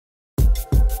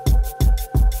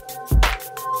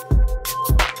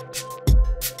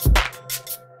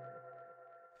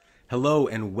Hello,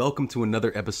 and welcome to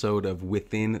another episode of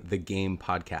Within the Game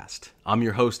podcast. I'm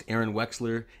your host, Aaron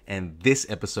Wexler, and this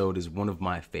episode is one of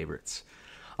my favorites.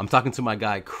 I'm talking to my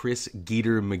guy, Chris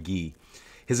Geeter McGee.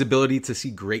 His ability to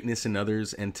see greatness in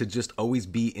others and to just always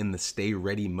be in the stay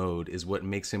ready mode is what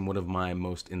makes him one of my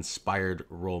most inspired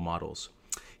role models.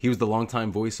 He was the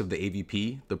longtime voice of the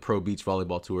AVP, the Pro Beach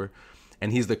Volleyball Tour,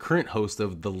 and he's the current host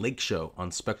of The Lake Show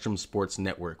on Spectrum Sports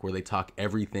Network, where they talk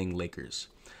everything Lakers.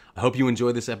 I hope you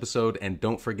enjoy this episode, and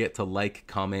don't forget to like,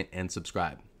 comment, and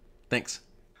subscribe. Thanks.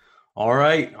 All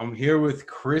right, I'm here with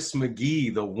Chris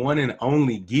McGee, the one and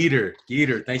only Geeter.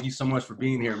 Geeter, thank you so much for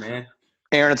being here, man.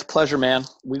 Aaron, it's a pleasure, man.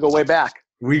 We go way back.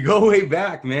 We go way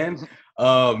back, man.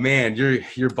 Man,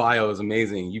 your bio is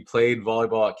amazing. You played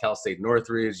volleyball at Cal State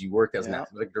Northridge. You worked as an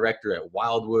athletic director at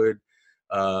Wildwood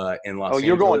in Los Angeles. Oh,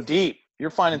 you're going deep.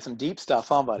 You're finding some deep stuff,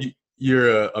 huh, buddy?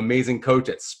 You're an amazing coach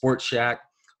at Sports Shack,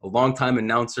 a longtime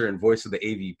announcer and voice of the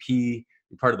AVP.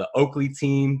 You're part of the Oakley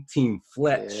team, Team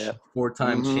Fletch,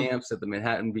 four-time champs at the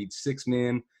Manhattan Beach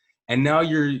Six-Man. And now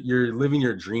you're living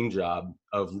your dream job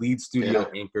of lead studio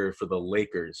anchor for the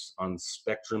Lakers on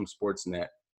Spectrum Sportsnet.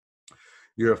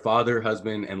 You're a father,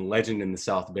 husband, and legend in the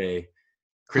South Bay.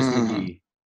 Chris McGee,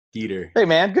 Geeter. Hey,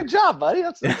 man, good job, buddy.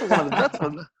 That's one of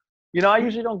the, you know, I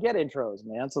usually don't get intros,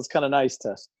 man, so it's kind of nice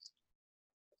to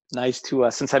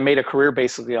since I made a career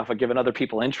basically off of giving other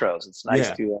people intros. It's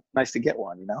nice to get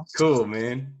one, you know. Cool,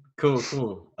 man.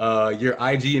 Cool. Your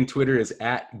IG and Twitter is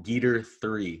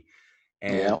 @Geeter3,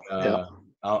 and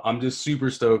I'm just super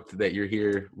stoked that you're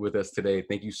here with us today.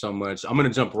 Thank you so much. I'm gonna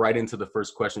jump right into the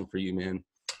first question for you, man.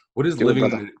 What does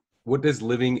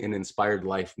living an inspired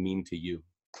life mean to you?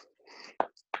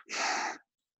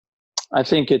 I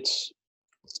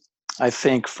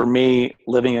think for me,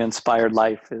 living an inspired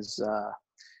life is,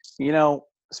 you know,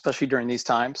 especially during these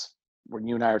times when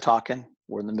you and I are talking,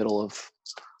 we're in the middle of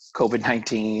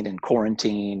COVID-19 and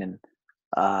quarantine. And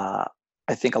I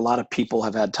think a lot of people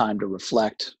have had time to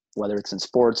reflect, whether it's in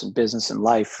sports and business and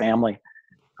life, family,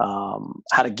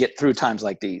 how to get through times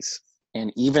like these.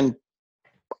 And even,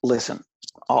 listen,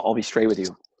 I'll be straight with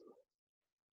you.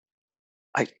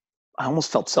 I almost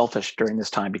felt selfish during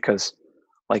this time because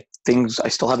I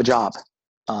still have a job.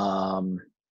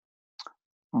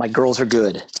 My girls are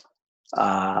good.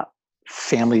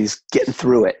 Family's getting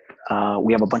through it.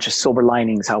 We have a bunch of silver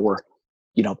linings, how we're,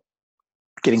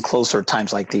 getting closer at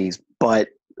times like these. But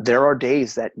there are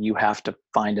days that you have to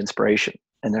find inspiration.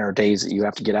 And there are days that you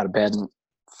have to get out of bed and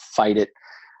fight it.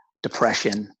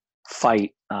 Depression,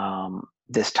 fight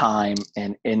this time.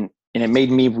 And it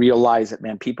made me realize that,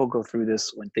 man, people go through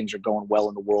this when things are going well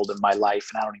in the world in my life,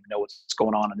 and I don't even know what's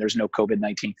going on, and there's no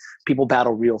COVID-19. People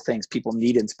battle real things. People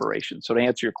need inspiration. So to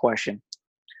answer your question,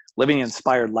 living an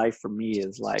inspired life for me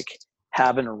is like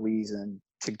having a reason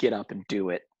to get up and do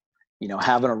it,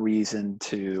 having a reason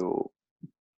to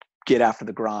get after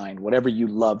the grind, whatever you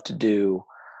love to do,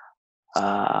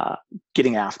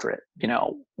 getting after it.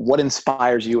 What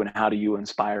inspires you and how do you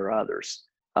inspire others?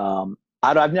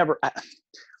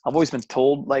 I've always been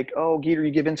told, like, oh, Geeter, you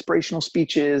give inspirational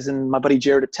speeches. And my buddy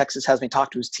Jared at Texas has me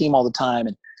talk to his team all the time.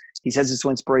 And he says it's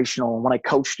so inspirational. And when I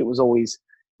coached, it was always,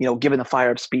 giving the fire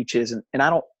up speeches. And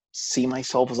I don't see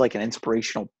myself as like an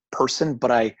inspirational person, but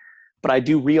I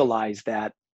do realize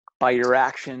that by your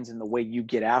actions and the way you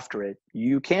get after it,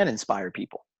 you can inspire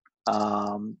people.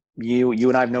 You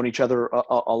and I have known each other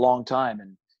a long time,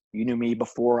 and you knew me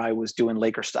before I was doing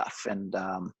Laker stuff. And,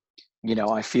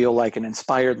 I feel like an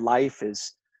inspired life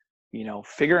is,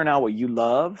 figuring out what you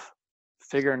love,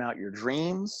 figuring out your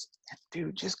dreams,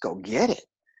 dude, just go get it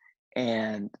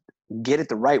and get it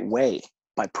the right way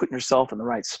by putting yourself in the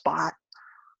right spot,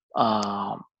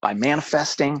 by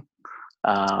manifesting,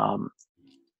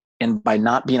 and by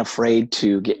not being afraid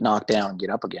to get knocked down and get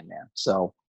up again, man.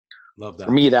 So love that.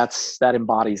 For me, that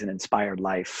embodies an inspired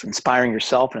life, inspiring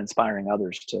yourself and inspiring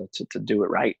others to do it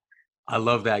right. I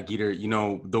love that, Geeter.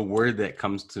 The word that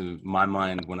comes to my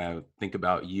mind when I think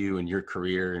about you and your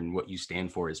career and what you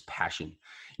stand for is passion.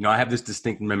 I have this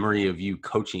distinct memory of you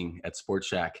coaching at Sports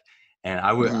Shack, and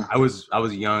I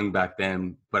was young back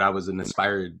then, but I was an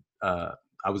aspiring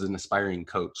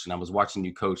coach, and I was watching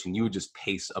you coach, and you would just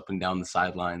pace up and down the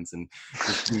sidelines and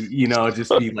just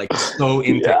be like so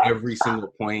into every single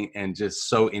point and just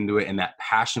so into it, and that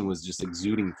passion was just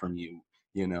exuding from you.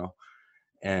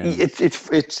 And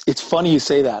it's funny you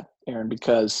say that, Aaron,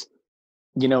 because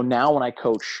now when I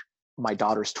coach my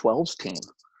daughter's 12s team,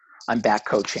 I'm back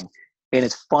coaching, and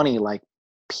it's funny, like,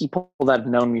 people that have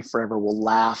known me forever will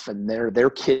laugh, and their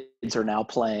kids are now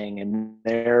playing, and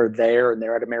they're there, and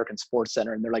they're at American Sports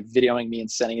Center, and they're like videoing me and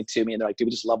sending it to me, and they're like, dude,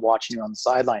 we just love watching you on the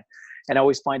sideline. And I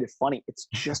always find it funny. It's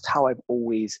just how I've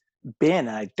always been.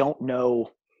 And I don't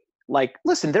know, like,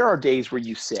 listen, there are days where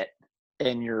you sit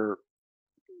and you're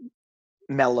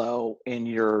mellow and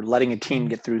you're letting a team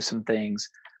get through some things.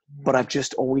 But I've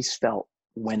just always felt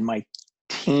when my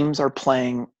teams are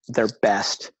playing their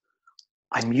best,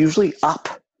 I'm usually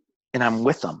up and I'm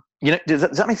with them. You know, does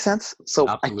that make sense? So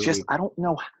Absolutely. I don't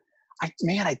know.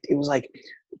 It was like,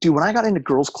 dude, when I got into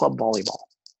girls club volleyball,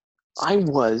 I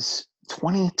was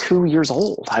 22 years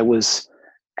old. I was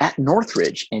at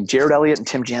Northridge, and Jared Elliott and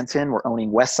Tim Jensen were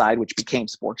owning West Side, which became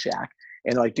Sport Shack.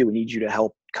 And they're like, dude, we need you to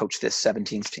help coach this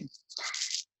 17s team.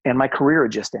 And my career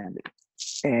had just ended.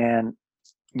 And,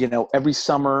 you know, every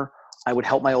summer I would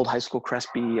help my old high school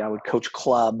Crespi. I would coach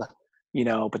club, you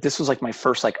know, but this was like my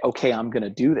first, like, okay, I'm going to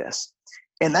do this.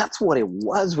 And that's what it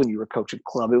was when you were coaching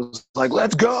club. It was like,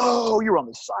 let's go. You're on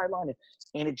the sideline.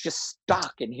 And it just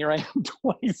stuck. And here I am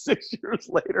 26 years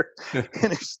later,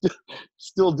 and it's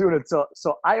still doing it.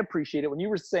 So I appreciate it. When you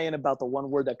were saying about the one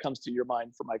word that comes to your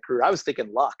mind for my career, I was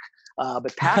thinking luck.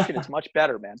 But passion is much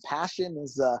better, man. Passion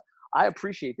is, I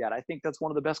appreciate that. I think that's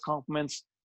one of the best compliments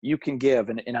you can give.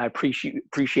 And I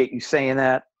appreciate you saying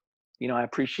that. You know, I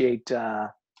appreciate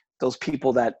those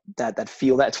people that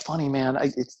feel that. It's funny, man.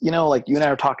 It's, you know, like you and I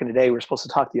were talking today. We were supposed to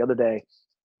talk the other day.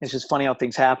 It's just funny how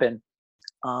things happen.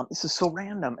 This is so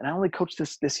random. And I only coached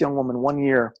this young woman 1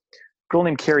 year, a girl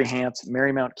named Carrie Hance,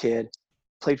 Marymount kid,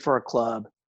 played for our club,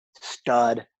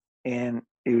 stud. And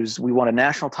we won a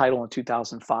national title in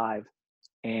 2005.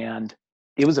 And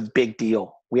it was a big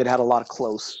deal. We had a lot of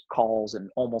close calls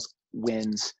and almost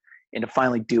wins. And to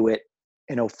finally do it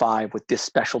in 05 with this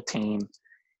special team.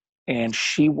 And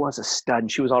she was a stud,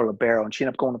 and she was out of the barrel, and she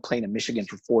ended up going to play in Michigan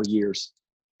for 4 years.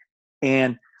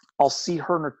 And I'll see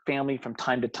her and her family from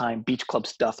time to time, beach club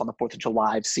stuff on the 4th of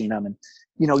July. I've seen them. And,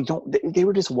 you know, they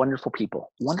were just wonderful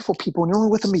people. And you're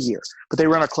only with them a year, but they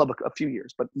were in our club a few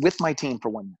years, but with my team for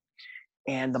 1 year.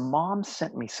 And the mom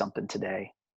sent me something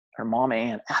today. Her mom,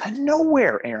 Ann, out of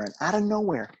nowhere, Aaron, out of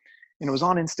nowhere. And it was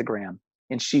on Instagram.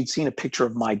 And she'd seen a picture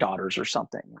of my daughters or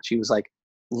something. She was like,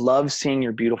 love seeing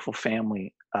your beautiful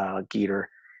family, Geeter.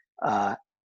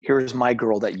 Here's my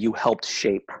girl that you helped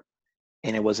shape.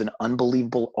 And it was an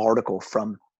unbelievable article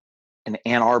from an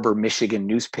Ann Arbor, Michigan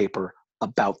newspaper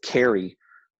about Carrie,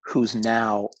 who's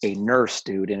now a nurse,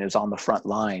 dude, and is on the front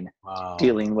line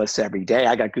dealing with this every day.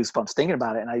 I got goosebumps thinking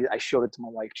about it. And I showed it to my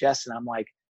wife, Jess, and I'm like,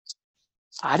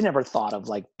 I never thought of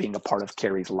like being a part of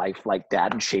Carrie's life like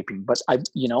that and shaping, but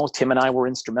Tim and I were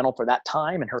instrumental for that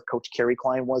time, and her coach Carrie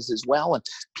Klein was as well, and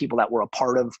people that were a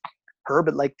part of her,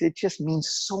 but like, it just means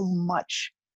so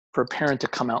much for a parent to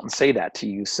come out and say that to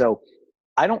you. So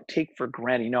I don't take for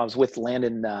granted, you know, I was with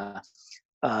Landon,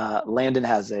 Landon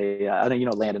has I know, you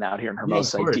know, Landon out here in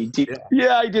Hermosa.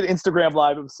 Yeah, he did Instagram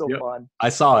Live. It was so fun. I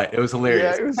saw it. It was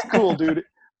hilarious. Yeah, it was cool, dude.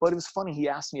 But it was funny. He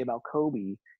asked me about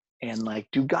Kobe. And like,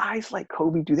 do guys like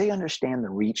Kobe, do they understand the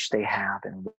reach they have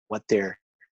and what their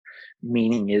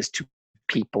meaning is to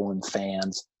people and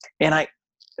fans? And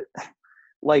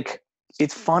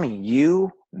it's funny,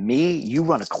 you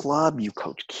run a club, you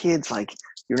coach kids, like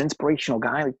you're an inspirational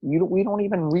guy. Like we don't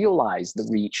even realize the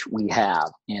reach we have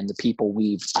and the people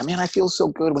I feel so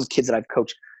good when kids that I've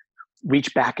coached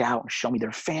reach back out and show me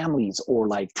their families or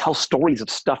like tell stories of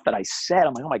stuff that I said.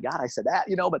 I'm like, oh my God, I said that,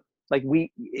 you know, but like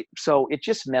so it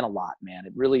just meant a lot, man.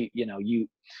 It really, you know, you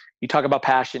talk about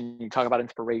passion, you talk about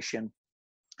inspiration,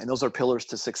 and those are pillars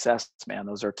to success, man.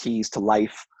 Those are keys to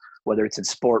life, whether it's in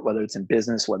sport, whether it's in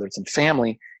business, whether it's in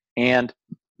family. And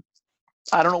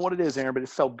I don't know what it is, Aaron, but it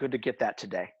felt good to get that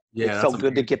today. Yeah, it felt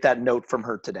good to get that note from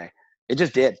her today. It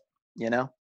just did, you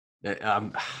know?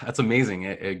 That's amazing.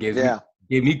 It gave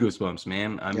me goosebumps,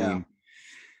 man. I mean,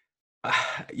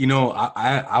 you know,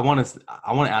 I want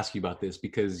to ask you about this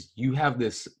because you've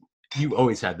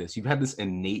always had this. You've had this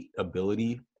innate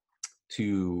ability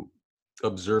to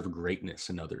observe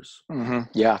greatness in others. Mm-hmm.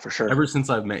 Yeah, for sure. Ever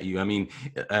since I've met you, I mean,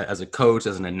 as a coach,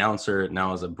 as an announcer,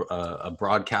 now as a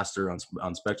broadcaster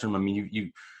on Spectrum, I mean,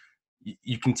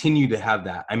 you continue to have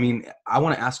that. I mean, I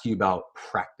want to ask you about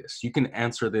practice. You can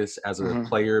answer this as a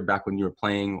player back when you were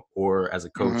playing, or as a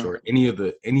coach, or any of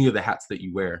the hats that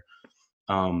you wear.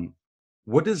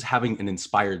 What does having an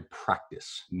inspired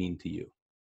practice mean to you?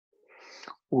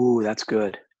 Ooh, that's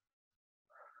good.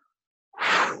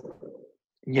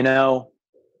 You know,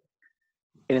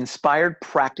 an inspired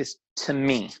practice to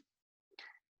me,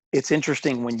 it's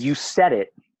interesting when you said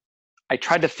it, I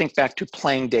tried to think back to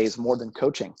playing days more than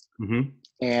coaching. Mm-hmm.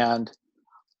 And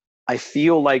I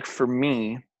feel like for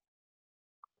me,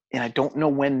 and I don't know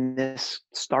when this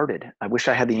started, I wish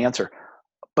I had the answer,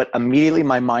 but immediately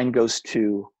my mind goes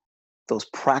to those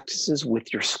practices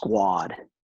with your squad,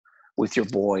 with your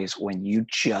boys, when you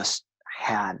just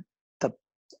had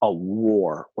a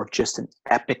war or just an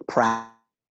epic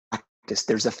practice.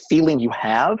 There's a feeling you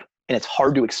have, and it's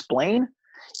hard to explain.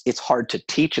 It's hard to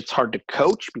teach. It's hard to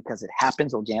coach because it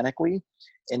happens organically,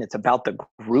 and it's about the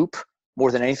group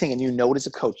more than anything. And you know it as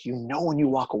a coach. You know when you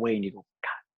walk away and you go,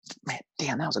 God, man,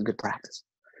 damn, that was a good practice.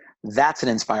 That's an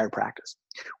inspired practice.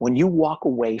 When you walk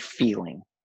away feeling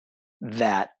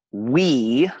that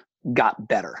we got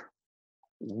better,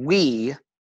 we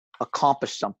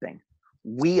accomplished something,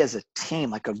 we as a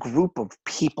team, like a group of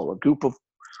people, a group of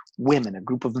women, a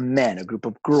group of men, a group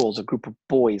of girls, a group of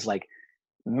boys, like,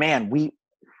 man,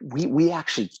 we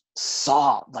actually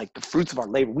saw like the fruits of our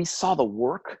labor. We saw the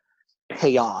work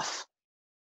pay off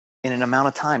in an amount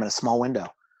of time in a small window.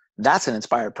 That's an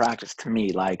inspired practice to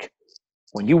me. Like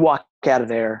when you walk out of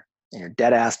there and you're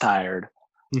dead ass tired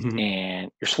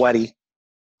and you're sweaty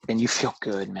and you feel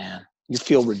good, man. You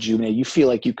feel rejuvenated. You feel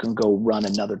like you can go run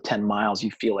another 10 miles.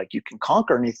 You feel like you can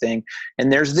conquer anything.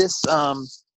 And there's this,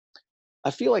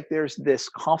 I feel like there's this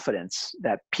confidence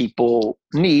that people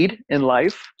need in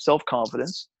life,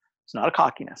 self-confidence. It's not a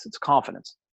cockiness, it's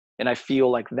confidence. And I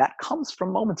feel like that comes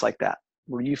from moments like that,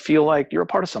 where you feel like you're a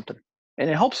part of something and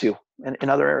it helps you in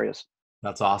other areas.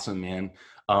 That's awesome, man.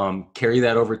 Carry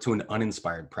that over to an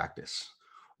uninspired practice.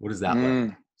 What is that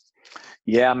like?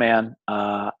 Yeah, man.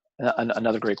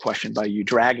 Another great question by you.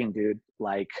 Dragging, dude.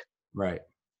 Like, right.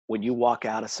 When you walk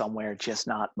out of somewhere just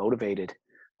not motivated,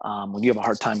 when you have a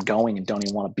hard time going and don't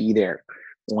even want to be there,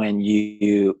 when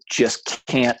you just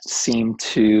can't seem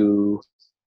to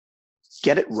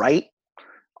get it right.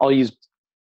 I'll use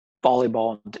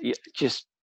volleyball, just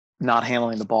not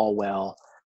handling the ball well,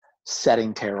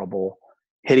 setting terrible,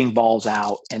 hitting balls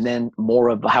out, and then more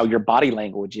of how your body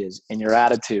language is and your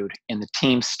attitude and the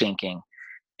team stinking,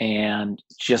 and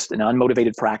just an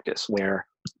unmotivated practice where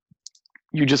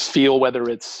you just feel whether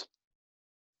it's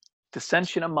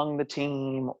dissension among the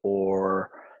team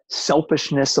or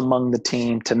selfishness among the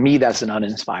team. To me, that's an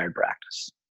uninspired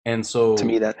practice. And so to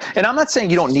me and I'm not saying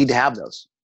you don't need to have those,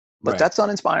 but that's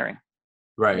uninspiring.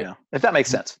 Right. You know, if that makes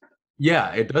sense.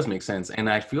 Yeah, it does make sense. And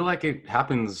I feel like it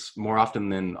happens more often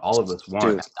than all of us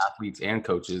want, as athletes and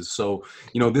coaches. So,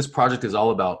 this project is all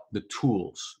about the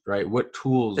tools, right? What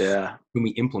tools can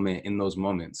we implement in those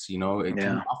moments? Can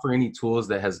you offer any tools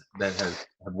that have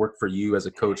worked for you as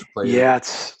a coach, player? Yeah,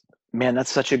 man,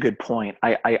 that's such a good point.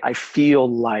 I feel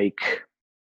like,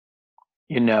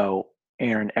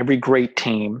 Aaron, every great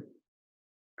team,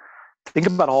 think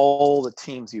about all the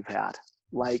teams you've had.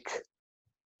 Like,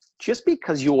 just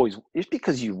because you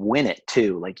win it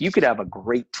too, like you could have a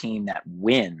great team that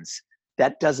wins,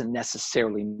 that doesn't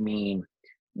necessarily mean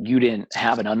you didn't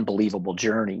have an unbelievable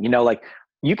journey. Like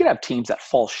you could have teams that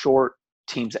fall short,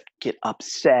 teams that get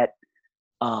upset,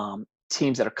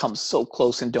 teams that have come so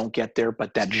close and don't get there,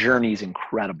 but that journey is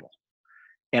incredible.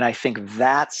 And I think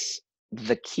that's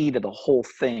the key to the whole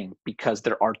thing, because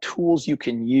there are tools you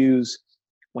can use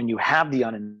when you have the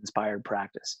uninspired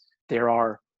practice. There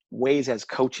are ways as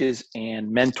coaches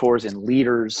and mentors and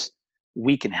leaders,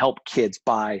 we can help kids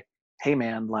by, hey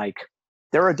man, like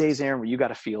there are days, Aaron, where you got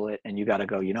to feel it and you got to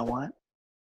go, you know what?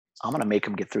 I'm going to make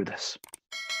them get through this.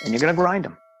 And you're going to grind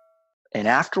them. And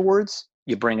afterwards,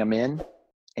 you bring them in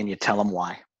and you tell them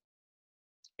why.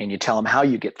 And you tell them how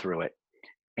you get through it.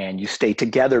 And you stay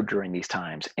together during these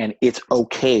times. And it's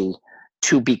okay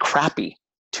to be crappy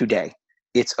today.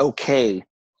 It's okay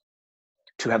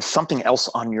to have something else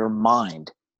on your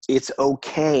mind. It's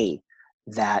okay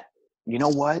that, you know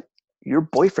what, your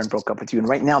boyfriend broke up with you and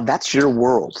right now that's your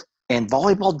world. And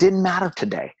volleyball didn't matter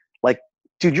today. Like,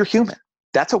 dude, you're human.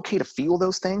 That's okay to feel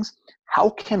those things. How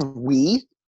can we,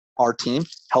 our team,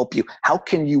 help you? How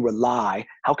can I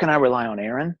rely on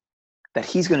Aaron that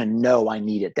he's going to know I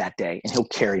need it that day and he'll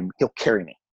carry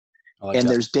me. And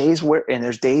there's days,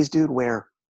 dude, where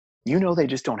they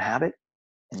just don't have it,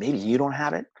 and maybe you don't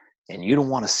have it and you don't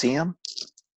want to see them.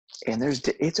 And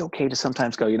it's okay to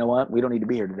sometimes go, you know what? We don't need to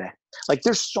be here today. Like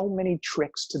there's so many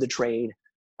tricks to the trade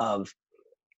of,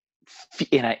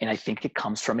 and I think it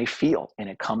comes from a feel, and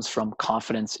it comes from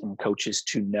confidence in coaches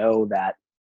to know that,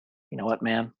 you know what,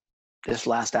 man, this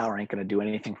last hour ain't going to do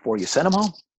anything for you. Send them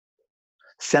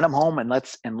home and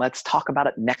let's talk about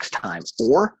it next time.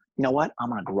 Or, you know what? I'm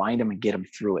going to grind them and get them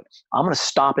through it. I'm going to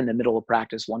stop in the middle of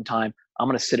practice one time. I'm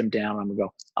going to sit them down and I'm going to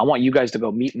go, I want you guys to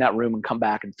go meet in that room and come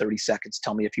back in 30 seconds.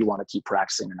 Tell me if you want to keep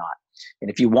practicing or not. And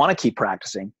if you want to keep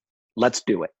practicing, let's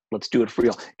do it. Let's do it for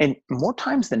real. And more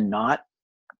times than not,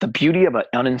 the beauty of an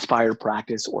uninspired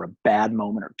practice or a bad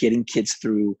moment or getting kids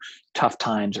through tough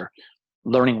times or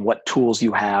learning what tools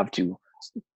you have to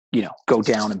go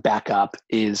down and back up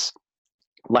is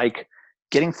like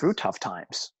getting through tough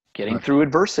times, getting Right. through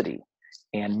adversity,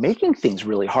 and making things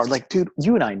really hard. Like, dude,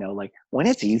 you and I know, like, when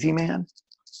it's easy, man,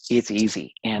 it's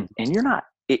easy. And you're not,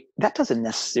 that doesn't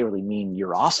necessarily mean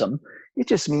you're awesome. It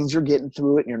just means you're getting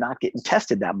through it and you're not getting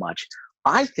tested that much.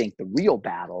 I think the real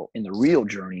battle and the real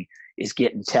journey is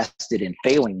getting tested and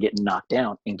failing, getting knocked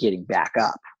down and getting back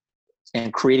up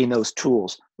and creating those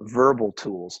tools, verbal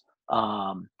tools,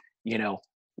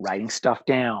 writing stuff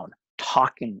down,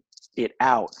 talking it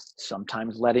out,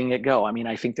 sometimes letting it go. I mean,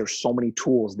 I think there's so many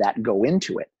tools that go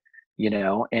into it,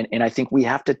 and I think we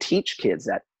have to teach kids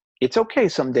that it's okay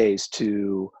some days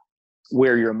to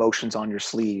wear your emotions on your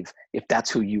sleeve if that's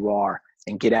who you are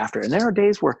and get after it. And there are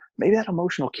days where maybe that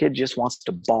emotional kid just wants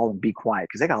to bawl and be quiet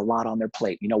because they got a lot on their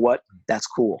plate. You know what? That's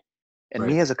cool. And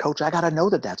Right. me as a coach, I got to know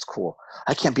that that's cool.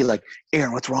 I can't be like,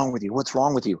 Aaron, what's wrong with you? What's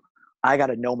wrong with you? I got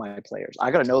to know my players.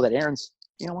 I got to know that Aaron's,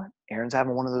 you know what? Aaron's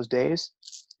having one of those days.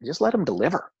 Just let him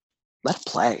deliver. Let him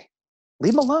play.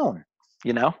 Leave him alone,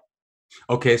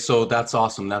 Okay, so that's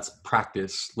awesome. That's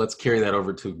practice. Let's carry that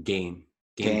over to game.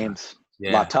 Games.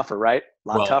 Yeah. A lot tougher, right?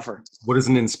 A lot tougher. What does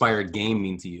an inspired game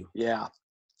mean to you? Yeah.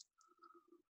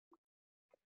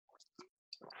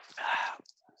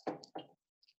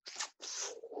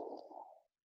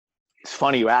 It's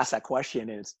funny you ask that question,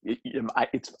 and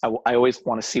I always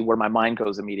want to see where my mind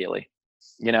goes immediately.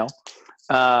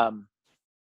 I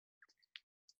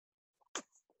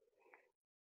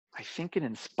think an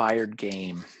inspired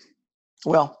game.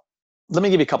 Well, let me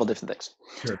give you a couple different things.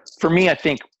 Sure. For me, I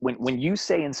think when you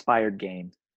say inspired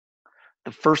game,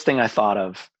 the first thing I thought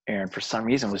of, Aaron, for some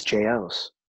reason, was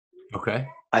JOs. Okay.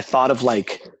 I thought of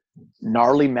like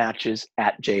gnarly matches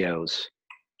at JOs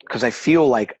because I feel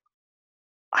like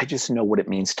I just know what it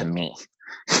means to me.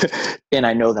 And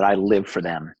I know that I live for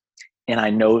them. And I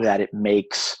know that it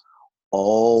makes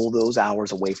all those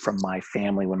hours away from my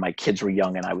family when my kids were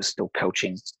young and I was still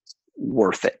coaching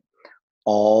worth it.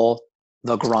 All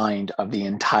the grind of the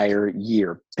entire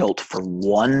year built for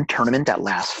one tournament that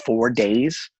lasts 4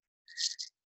 days.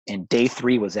 And day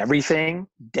 3 was everything.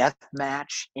 Death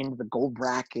match into the gold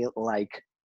bracket, like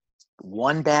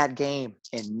one bad game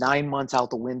and 9 months out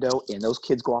the window, and those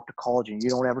kids go off to college and you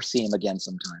don't ever see them again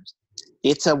sometimes.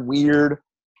 It's a weird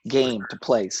game to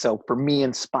play. So for me,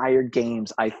 inspired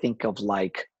games, I think of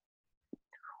like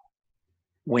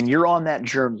when you're on that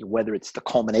journey, whether it's the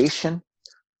culmination,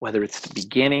 whether it's the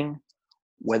beginning,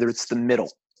 whether it's the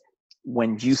middle,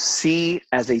 when you see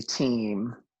as a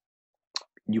team,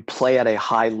 you play at a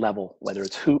high level, whether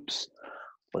it's hoops,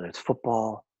 whether it's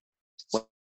football,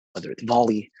 whether it's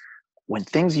volley, when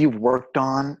things you've worked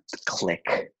on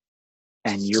click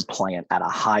and you're playing at a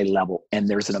high level and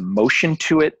there's an emotion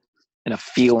to it and a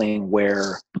feeling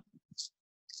where,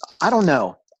 I don't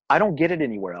know, I don't get it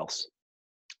anywhere else.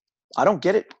 I don't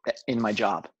get it in my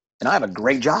job. And I have a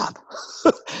great job.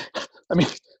 I mean,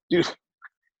 dude,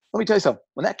 let me tell you something.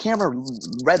 When that camera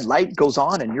red light goes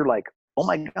on and you're like, oh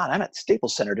my God, I'm at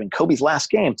Staples Center doing Kobe's last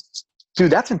game.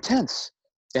 Dude, that's intense.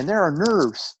 And there are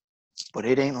nerves, but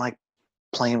it ain't like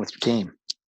playing with your team.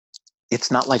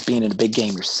 It's not like being in a big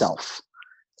game yourself.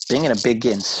 Being in a big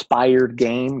inspired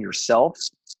game yourself,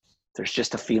 there's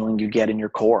just a feeling you get in your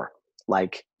core.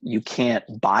 Like you can't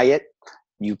buy it.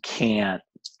 You can't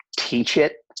teach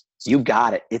it. You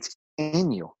got it. It's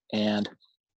in you. And,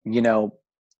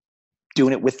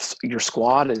 doing it with your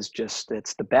squad is just,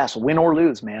 it's the best, win or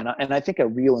lose, man. And I think a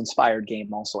real inspired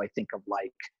game also, I think of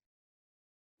like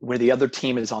where the other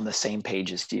team is on the same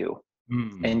page as you.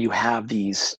 And you have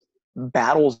these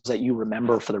battles that you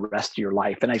remember for the rest of your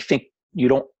life. And I think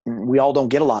we all don't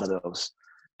get a lot of those.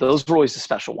 Those were always the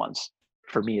special ones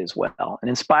for me as well. An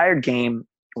inspired game,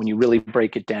 when you really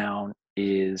break it down,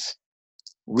 is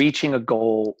reaching a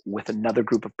goal with another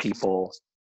group of people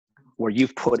where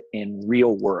you've put in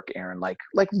real work, Aaron, like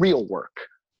real work,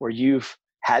 where you've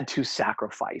had to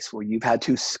sacrifice, where you've had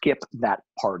to skip that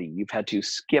party, you've had to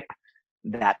skip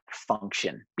that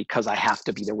function because I have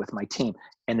to be there with my team.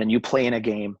 And then you play in a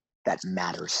game that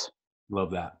matters. Love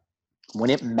that.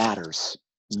 When it matters,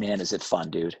 man, is it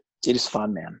fun, dude. It is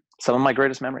fun, man. Some of my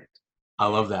greatest memories. I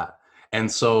love that.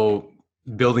 And so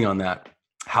building on that,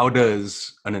 how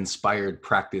does an inspired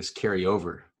practice carry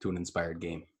over to an inspired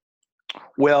game?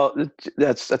 Well,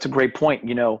 that's a great point.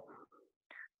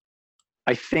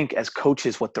 I think as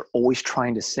coaches, what they're always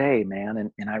trying to say,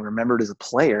 man, and I remember it as a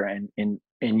player, and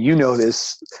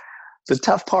this, the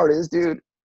tough part is, dude,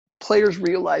 players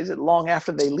realize it long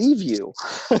after they leave you.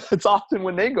 It's often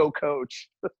when they go coach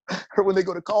or when they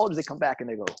go to college, they come back and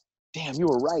they go, damn, you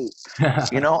were right.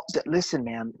 Listen,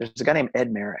 man, there's a guy named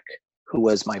Ed Merrick who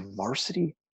was my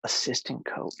varsity assistant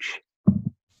coach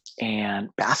and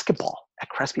basketball at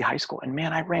Crespi High School. And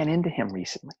man, I ran into him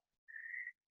recently.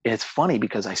 It's funny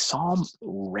because I saw him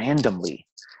randomly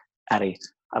I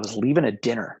was leaving a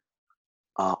dinner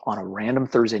on a random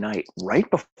Thursday night right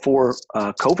before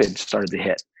COVID started to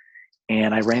hit.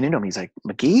 And I ran into him. He's like,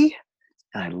 McGee?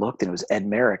 And I looked and it was Ed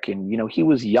Merrick. And, you know, he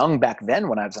was young back then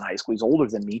when I was in high school. He's older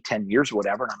than me, 10 years or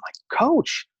whatever. And I'm like,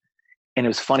 Coach. And it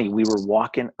was funny. We were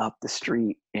walking up the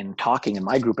street and talking, and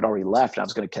my group had already left. I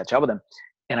was going to catch up with him.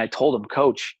 And I told him,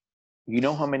 Coach, you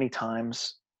know how many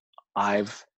times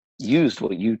I've used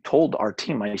what you told our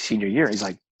team my senior year? He's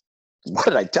like, what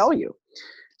did I tell you?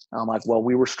 I'm like, well,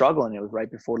 we were struggling. It was right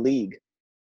before league.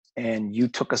 And you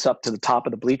took us up to the top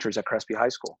of the bleachers at Crespi High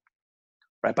School,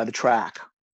 right by the track.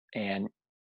 And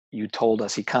you told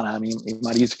us, he might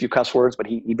have used a few cuss words, but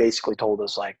he basically told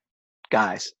us, like,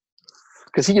 guys,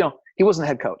 because he wasn't the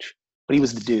head coach, but he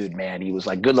was the dude, man. He was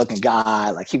like good looking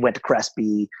guy. Like, he went to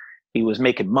Crespi, he was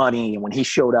making money. And when he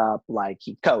showed up, like,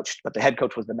 he coached, but the head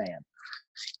coach was the man.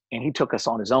 And he took us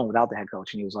on his own without the head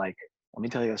coach. And he was like, let me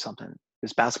tell you something.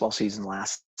 This basketball season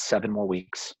lasts 7 more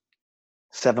weeks.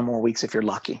 7 more weeks if you're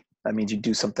lucky. That means you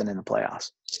do something in the playoffs.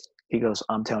 He goes,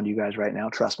 I'm telling you guys right now,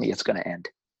 trust me, it's going to end.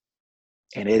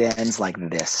 And it ends like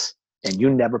this. And you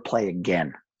never play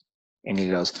again. And he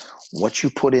goes, what you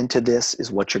put into this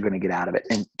is what you're going to get out of it.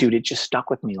 And dude, it just stuck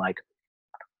with me. Like,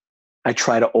 I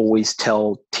try to always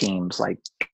tell teams, like,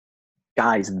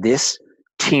 guys, this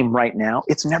team right now,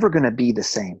 it's never going to be the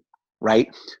same, right?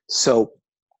 So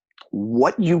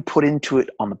what you put into it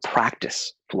on the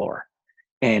practice floor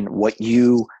and what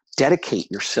you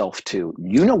dedicate yourself to,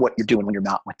 you know what you're doing when you're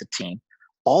not with the team.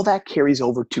 All that carries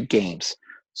over to games.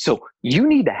 So you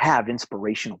need to have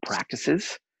inspirational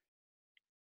practices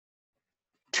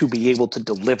to be able to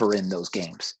deliver in those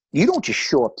games. You don't just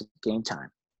show up to game time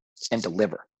and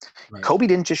deliver. Right. Kobe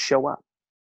didn't just show up.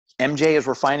 MJ, as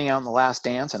we're finding out in The Last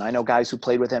Dance, and I know guys who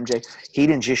played with MJ, he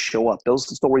didn't just show up.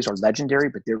 Those stories are legendary,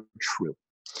 but they're true.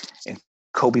 And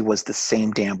Kobe was the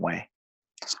same damn way.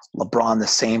 LeBron the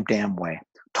same damn way.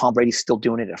 Tom Brady's still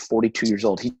doing it at 42 years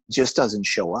old. He just doesn't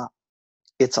show up.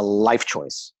 It's a life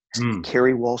choice.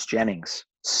 Kerry Walsh Jennings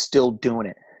still doing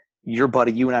it. Your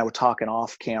buddy, you and I were talking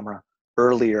off camera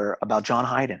earlier about John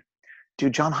Hayden.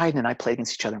 Dude, John Hayden and I played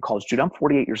against each other in college. Dude, I'm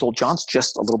 48 years old. John's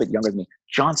just a little bit younger than me.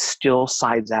 John still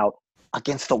sides out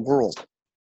against the world.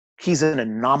 He's an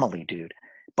anomaly, dude.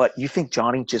 But you think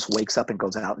Johnny just wakes up and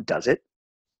goes out and does it?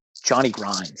 Johnny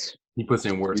grinds. He puts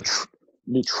in work.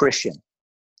 Nutrition,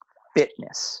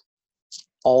 fitness,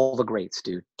 all the greats,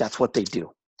 dude. That's what they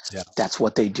do. Yeah. That's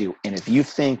what they do. And if you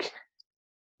think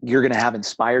you're going to have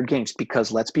inspired games,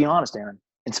 because let's be honest, Aaron,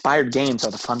 inspired games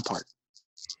are the fun part.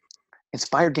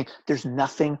 Inspired game. There's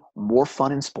nothing more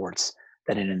fun in sports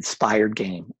than an inspired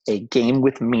game, a game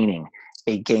with meaning,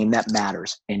 a game that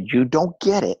matters. And you don't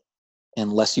get it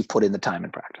unless you put in the time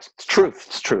and practice. It's truth.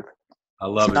 It's truth. I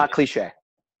love it. It's not cliche.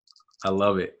 I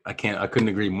love it. I couldn't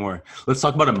agree more. Let's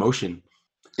talk about emotion.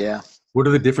 Yeah. What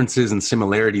are the differences and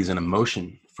similarities in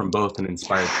emotion from both an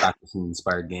inspired practice and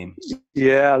inspired game?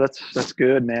 Yeah, that's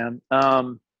good, man.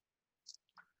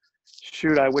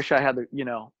 Shoot, I wish I had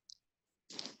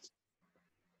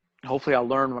hopefully I'll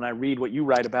learn when I read what you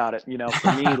write about it.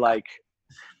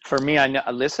 For me, I know,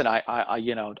 listen,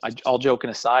 all joking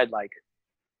aside, like,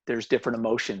 there's different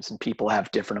emotions and people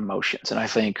have different emotions. And I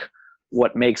think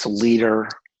what makes a leader,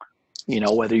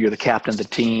 whether you're the captain of the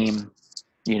team,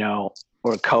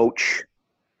 or a coach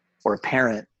or a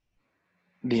parent,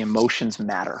 the emotions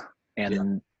matter.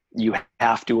 And you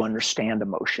have to understand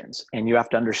emotions, and you have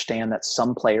to understand that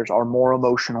some players are more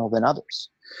emotional than others.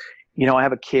 I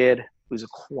have a kid who's a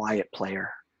quiet player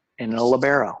and a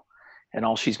libero, and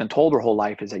all she's been told her whole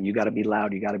life is that you got to be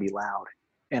loud. You got to be loud.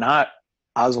 And I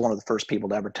was one of the first people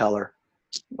to ever tell her,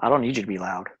 I don't need you to be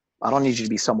loud. I don't need you to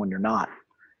be someone you're not.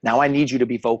 Now I need you to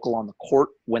be vocal on the court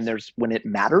when it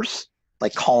matters,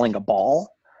 like calling a ball,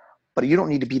 but you don't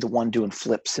need to be the one doing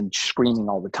flips and screaming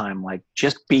all the time. Like,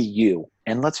 just be you,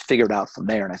 and let's figure it out from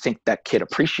there. And I think that kid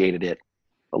appreciated it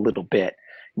a little bit.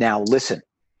 Now, listen,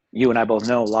 you and I both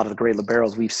know a lot of the great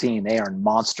liberos we've seen, they are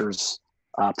monsters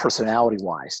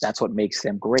personality-wise. That's what makes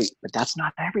them great, but that's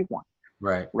not everyone.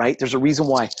 Right? There's a reason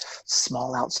why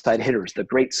small outside hitters, the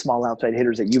great small outside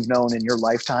hitters that you've known in your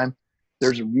lifetime,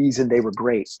 there's a reason they were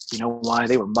great. You know why?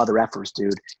 They were mother effers,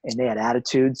 dude. And they had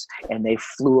attitudes, and they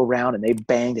flew around, and they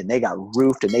banged, and they got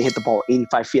roofed, and they hit the ball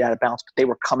 85 feet out of bounds, but they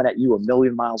were coming at you a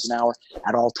million miles an hour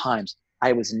at all times.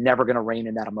 I was never going to rein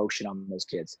in that emotion on those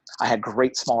kids. I had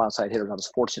great small outside hitters. I was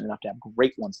fortunate enough to have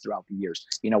great ones throughout the years.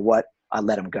 You know what? I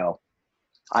let them go.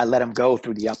 I let them go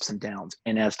through the ups and downs.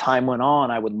 And as time went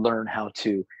on, I would learn how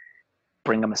to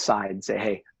bring them aside and say,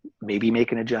 hey, maybe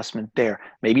make an adjustment there.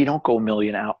 Maybe you don't go a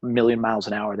million miles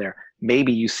an hour there.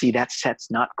 Maybe you see that set's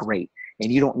not great,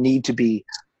 and you don't need to be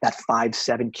that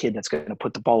 5'7" kid that's going to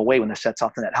put the ball away when the set's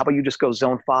off the net. How about you just go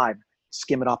zone 5,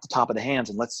 skim it off the top of the hands,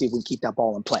 and let's see if we can keep that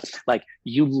ball in play. Like,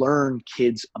 you learn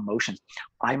kids' emotions.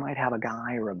 I might have a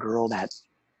guy or a girl that,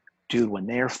 dude, when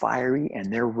they're fiery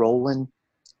and they're rolling,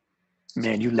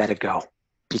 man, you let it go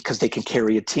because they can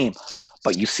carry a team.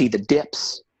 But you see the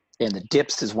dips, and the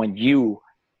dips is when you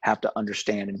have to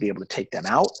understand and be able to take them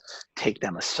out, take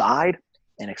them aside,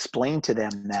 and explain to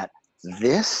them that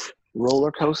this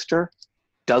roller coaster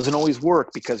doesn't always work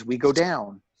because we go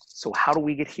down. So how do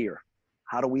we get here?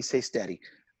 How do we stay steady?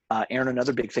 Aaron,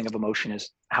 another big thing of emotion is,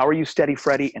 how are you steady,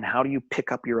 Freddie, and how do you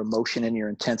pick up your emotion and your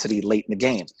intensity late in the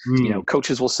game? You know,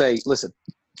 coaches will say, listen,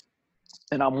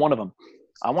 and I'm one of them,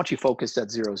 I want you focused at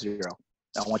 0-0.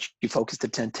 I want you focused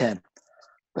at 10-10.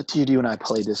 But dude, you and I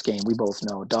played this game. We both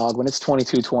know, dog, when it's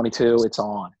 22-22, it's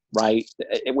on, right?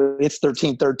 It's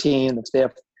 13-13 in the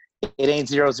fifth. It ain't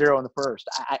 0-0 in the first.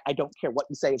 I don't care what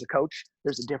you say as a coach.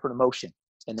 There's a different emotion,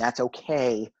 and that's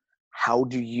okay. How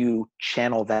do you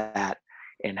channel that,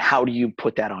 and how do you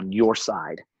put that on your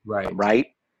side? Right?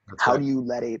 How do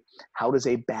you how does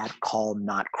a bad call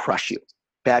not crush you?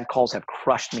 Bad calls have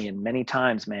crushed me, and many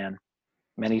times, man,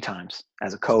 many times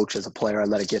as a coach, as a player, I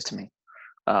let it get to me.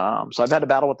 So I've had to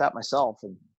battle with that myself.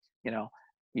 And, you know,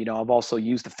 I've also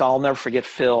used I'll never forget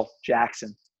Phil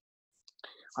Jackson.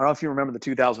 I don't know if you remember the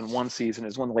 2001 season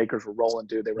is when the Lakers were rolling,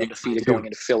 dude. They were undefeated going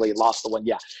into Philly, lost the one.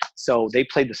 Yeah. So they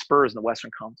played the Spurs in the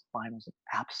Western Conference Finals and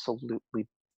absolutely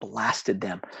blasted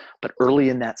them. But early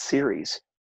in that series,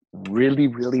 really,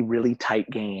 really, really tight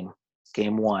game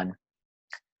 1.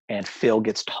 And Phil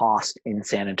gets tossed in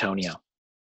San Antonio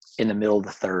in the middle of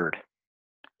the third.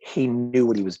 He knew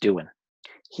what he was doing.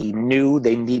 He knew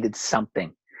they needed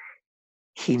something.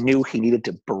 He knew he needed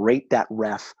to berate that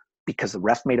ref because the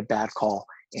ref made a bad call.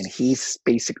 And he's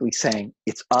basically saying,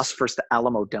 it's us versus the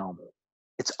Alamo Dome.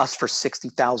 It's us for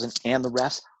 60,000 and the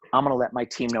refs. I'm going to let my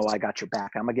team know I got your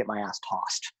back. I'm going to get my ass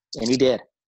tossed. And he did.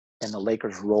 And the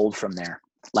Lakers rolled from there.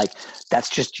 Like, that's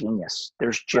just genius.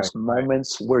 There's just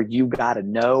moments where you got to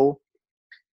know,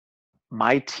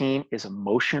 my team is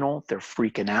emotional. They're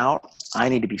freaking out. I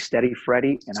need to be steady,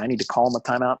 Freddie, and I need to call them a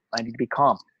timeout. I need to be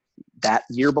calm. That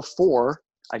year before,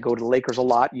 I go to the Lakers a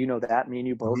lot. You know that. Me and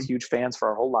you both huge fans for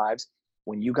our whole lives.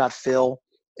 When you got Phil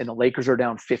and the Lakers are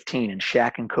down 15, and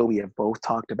Shaq and Kobe have both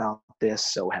talked about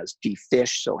this. So has D.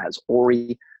 Fish. So has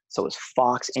Ori. So has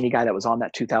Fox. Any guy that was on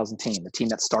that 2000 team, the team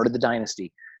that started the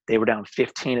dynasty, they were down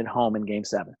 15 at home in Game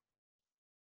 7.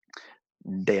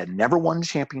 They had never won a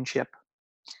championship.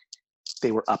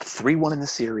 They were up 3-1 in the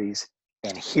series,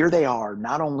 and here they are,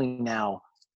 not only now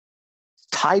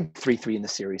tied 3-3 in the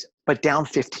series, but down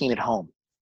 15 at home.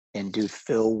 And dude,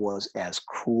 Phil was as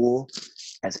cool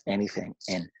as anything.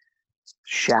 And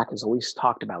Shaq has always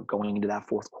talked about going into that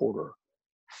fourth quarter.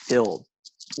 Phil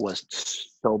was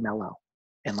so mellow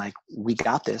and like, we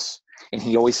got this. And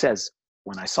he always says,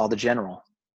 when I saw the general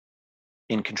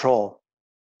in control,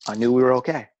 I knew we were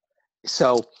okay.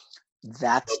 So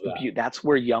that's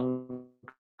where young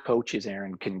coaches,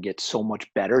 Aaron, can get so much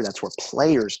better. That's where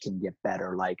players can get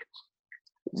better, like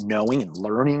knowing and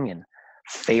learning and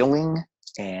failing.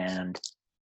 And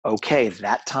okay,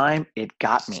 that time it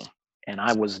got me and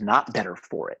I was not better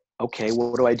for it. Okay,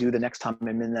 what do I do the next time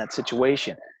I'm in that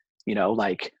situation? You know,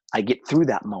 like, I get through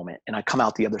that moment and I come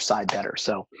out the other side better.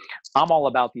 So I'm all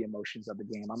about the emotions of the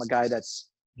game. I'm a guy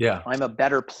I'm a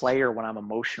better player when I'm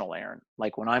emotional, Aaron.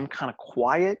 Like, when I'm kind of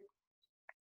quiet,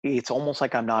 it's almost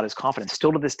like I'm not as confident.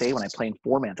 Still to this day, when I play in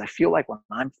 4-mans, I feel like when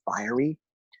I'm fiery,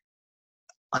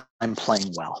 I'm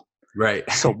playing well. Right.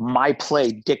 So my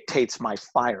play dictates my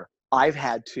fire. I've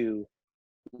had to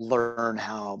learn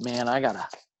how, man, I gotta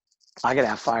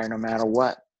have fire no matter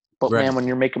what. But man, when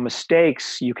you're making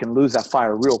mistakes, you can lose that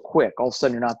fire real quick. All of a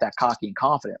sudden, you're not that cocky and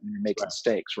confident when you're making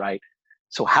mistakes, right?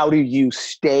 So how do you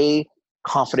stay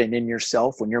confident in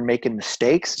yourself when you're making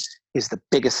mistakes is the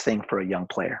biggest thing for a young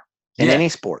player in any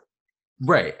sport.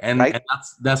 Right. And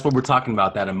that's what we're talking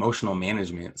about, that emotional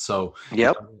management. So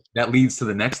that leads to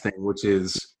the next thing, which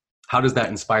is, how does that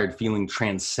inspired feeling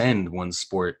transcend one's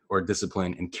sport or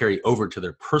discipline and carry over to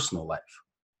their personal life?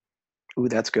 Ooh,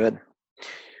 that's good.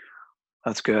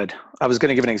 That's good. I was going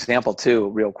to give an example too,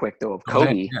 real quick though, of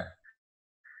Kobe.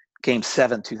 Game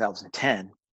 7,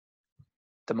 2010.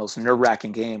 The most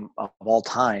nerve-wracking game of all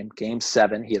time. Game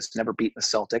 7. He has never beaten the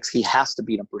Celtics. He has to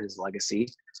beat them for his legacy.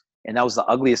 And that was the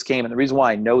ugliest game. And the reason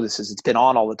why I know this is it's been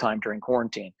on all the time during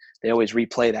quarantine. They always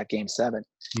replay that game 7.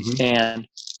 Mm-hmm. And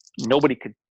nobody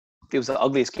could, it was the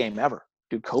ugliest game ever.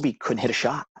 Dude, Kobe couldn't hit a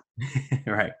shot.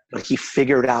 Right. But he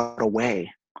figured out a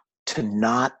way to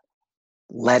not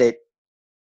let it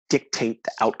dictate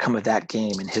the outcome of that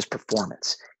game and his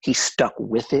performance. He stuck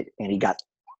with it, and he got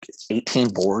 18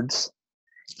 boards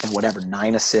and whatever,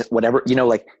 9 assists, whatever,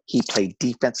 like he played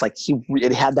defense. Like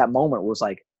it had that moment where it was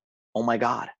like, oh my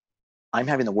God, I'm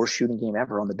having the worst shooting game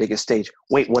ever on the biggest stage.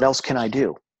 Wait, what else can I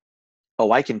do?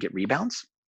 Oh, I can get rebounds.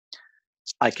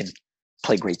 I can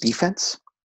play great defense.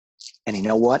 And you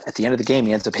know what? At the end of the game,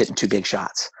 he ends up hitting 2 big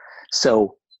shots.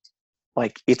 So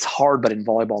like, it's hard, but in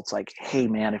volleyball, it's like, hey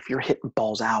man, if you're hitting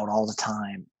balls out all the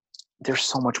time, there's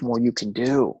so much more you can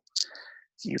do.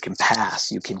 You can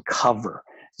pass, you can cover,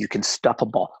 you can stuff a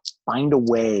ball, find a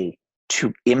way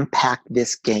to impact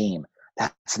this game.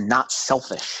 That's not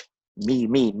selfish.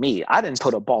 Me. I didn't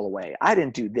put a ball away. I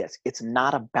didn't do this. It's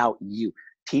not about you.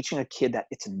 Teaching a kid that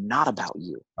it's not about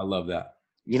you. I love that.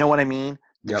 You know what I mean?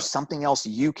 There's Yep. something else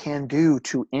you can do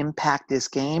to impact this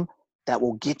game that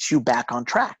will get you back on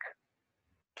track.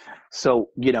 So,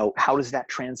 how does that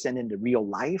transcend into real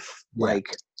life? Yeah. Like,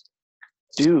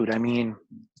 dude, I mean,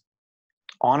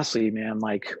 honestly, man,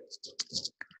 like,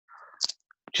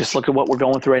 just look at what we're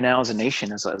going through right now as a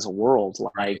nation, as a world.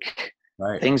 Like,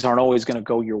 right. Things aren't always going to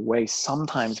go your way.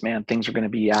 Sometimes, man, things are going to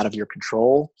be out of your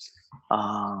control.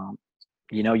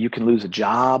 You can lose a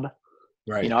job.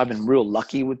 Right. I've been real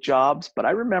lucky with jobs, but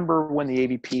I remember when the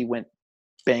AVP went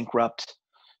bankrupt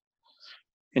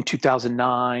in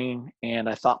 2009, and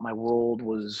I thought my world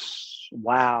was,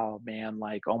 wow, man,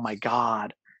 like, oh my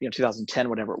God, 2010,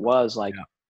 whatever it was, like, yeah.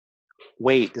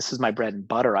 Wait, this is my bread and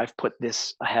butter. I've put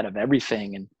this ahead of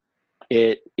everything. And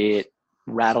it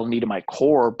rattled me to my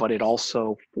core, but it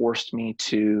also forced me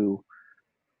to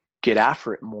get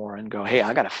after it more and go, hey,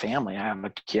 I got a family. I have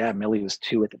a kid. Millie was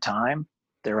 2 at the time.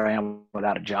 There I am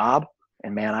without a job.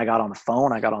 And man, I got on the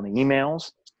phone, I got on the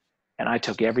emails, and I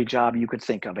took every job you could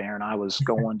think of, Aaron. I was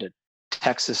going to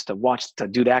Texas to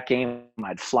do that game.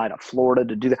 I'd fly to Florida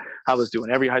to do that. I was doing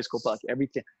every high school,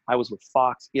 everything. I was with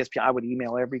Fox, ESPN. I would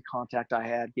email every contact I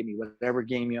had, give me whatever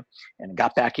game and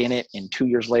got back in it. And 2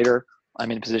 years later, I'm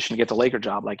in a position to get the Laker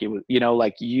job. Like it was,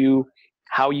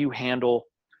 how you handle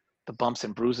the bumps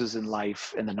and bruises in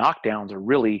life and the knockdowns are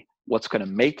really what's going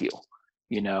to make you,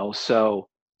 So,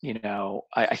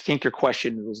 I think your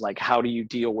question was like, how do you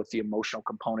deal with the emotional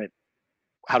component?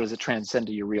 How does it transcend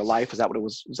to your real life? Is that what it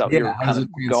was? Is that what you're kind of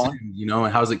going?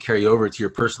 And how does it carry over to your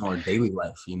personal or daily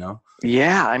life,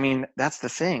 Yeah. I mean, that's the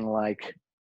thing. Like,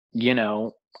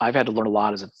 I've had to learn a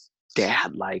lot as a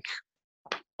dad, like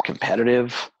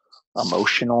competitive,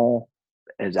 emotional.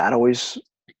 Is that always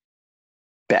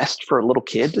best for a little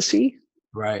kid to see?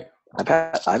 Right. I've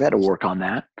had to work on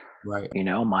that. Right.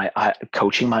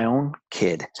 Coaching my own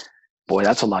kid. Boy,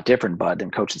 that's a lot different, bud, than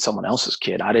coaching someone else's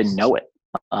kid. I didn't know it.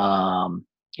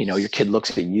 Your kid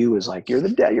looks at you as like, you're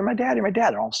my dad.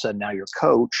 And all of a sudden now you're a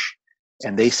coach,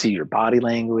 and they see your body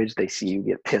language. They see you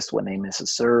get pissed when they miss a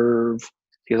serve.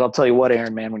 Because I'll tell you what,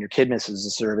 Aaron, man, when your kid misses a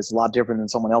serve, it's a lot different than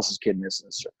someone else's kid missing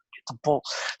a serve. It's a bull.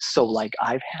 So like,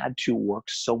 I've had to work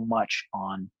so much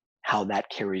on how that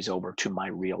carries over to my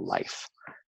real life.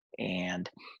 And,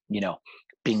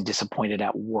 being disappointed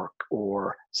at work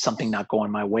or something not going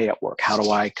my way at work. How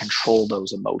do I control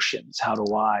those emotions?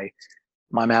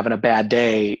 I'm having a bad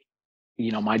day,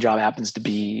 my job happens to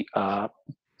be on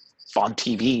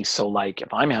TV. So like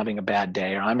if I'm having a bad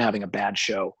day or I'm having a bad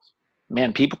show,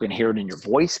 man, people can hear it in your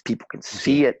voice. People can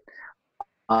see it.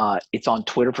 It's on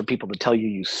Twitter for people to tell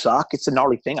you suck. It's a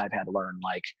gnarly thing I've had to learn.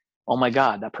 Like, oh my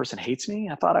God, that person hates me.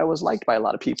 I thought I was liked by a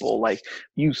lot of people. Like,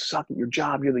 you suck at your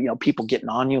job. You're people getting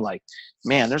on you. Like,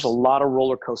 man, there's a lot of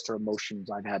roller coaster emotions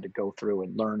I've had to go through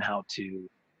and learn how to,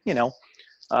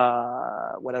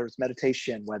 whether it's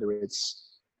meditation, whether it's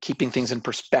keeping things in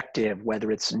perspective,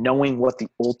 whether it's knowing what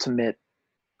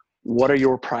are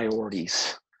your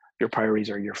priorities? Your priorities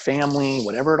are your family,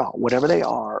 whatever they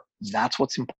are, that's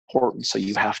what's important. So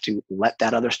you have to let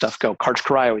that other stuff go. Karch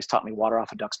Kiraly always taught me water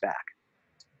off a duck's back.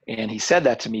 And he said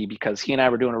that to me because he and I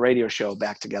were doing a radio show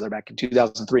back in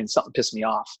 2003, and something pissed me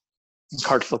off. And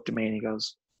Karch looked at me and he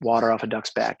goes, water off a duck's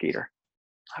back, Gator.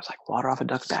 I was like, water off a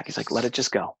duck's back? He's like, let it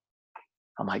just go.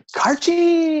 I'm like,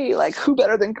 Karchy, like who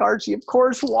better than Karchy? Of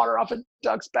course, water off a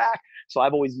duck's back. So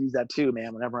I've always used that too,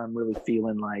 man. Whenever I'm really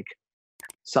feeling like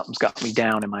something's got me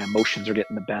down and my emotions are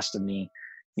getting the best of me,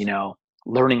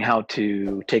 learning how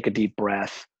to take a deep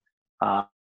breath.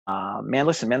 Man,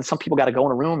 listen, man, some people got to go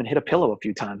in a room and hit a pillow a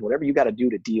few times, whatever you got to do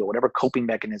to deal, whatever coping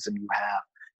mechanism you have,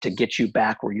 to get you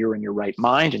back where you're in your right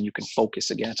mind and you can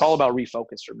focus again. It's all about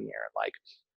refocus for me, Aaron. Like,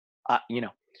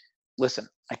 listen,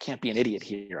 I can't be an idiot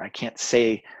here. I can't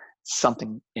say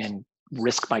something and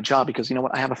risk my job because you know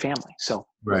what? I have a family. So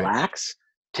relax,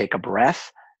 take a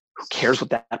breath. Who cares what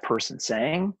that person's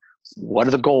saying? What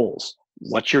are the goals?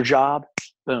 What's your job?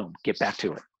 Boom, get back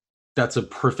to it. That's a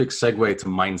perfect segue to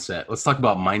mindset. Let's talk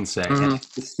about mindset. And I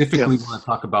specifically want to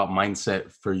talk about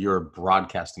mindset for your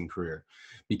broadcasting career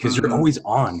because you're always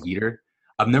on, Geeter.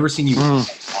 I've never seen you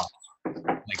off.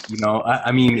 Like,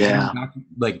 I mean,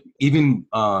 like even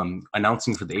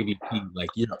announcing for the AVP, like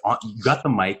you're on, you got the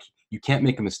mic, you can't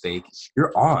make a mistake,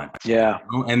 you're on. Yeah.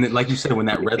 And then, like you said, when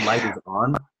that red light is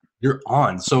on, you're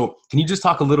on. So can you just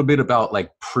talk a little bit about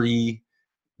like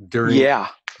during? Yeah.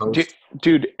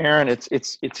 Dude, Aaron,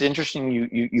 it's interesting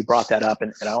you brought that up,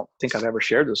 and I don't think I've ever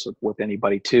shared this with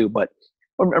anybody too, but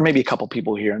or maybe a couple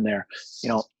people here and there.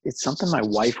 It's something my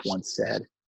wife once said,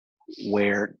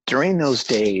 where during those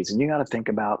days, and you got to think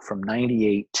about from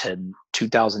 98 to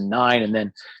 2009, and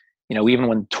then even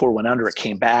when the tour went under, it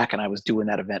came back, and I was doing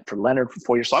that event for Leonard for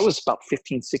 4 years. So I was about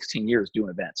 15, 16 years doing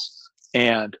events,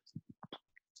 and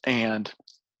the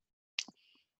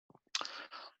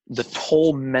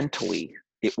toll mentally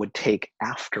it would take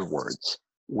afterwards,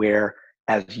 where,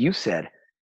 as you said,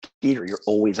 Peter, you're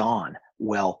always on.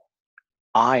 Well,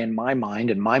 in my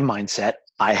mind and my mindset,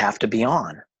 I have to be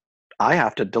on. I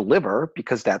have to deliver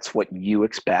because that's what you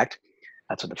expect.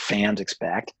 That's what the fans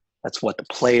expect. That's what the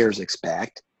players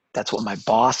expect. That's what my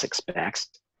boss expects.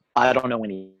 I don't know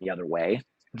any other way.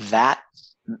 That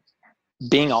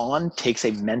being on takes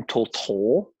a mental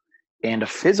toll and a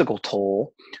physical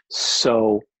toll.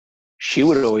 So she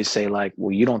would always say, like,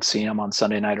 well, you don't see him on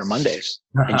Sunday night or Mondays.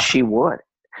 And she would.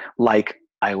 Like,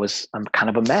 I'm kind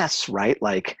of a mess, right?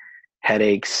 Like,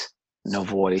 headaches, no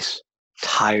voice,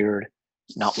 tired,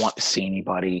 not want to see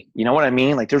anybody. You know what I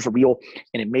mean? Like, there's and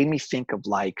it made me think of,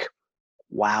 like,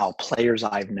 wow, players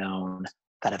I've known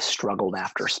that have struggled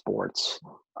after sports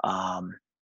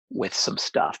with some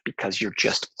stuff because you're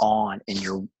just on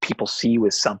and people see you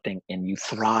as something and you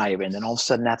thrive, and then all of a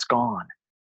sudden that's gone.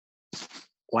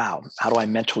 Wow, how do I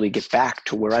mentally get back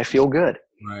to where I feel good?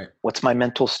 Right. What's my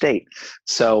mental state?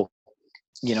 So,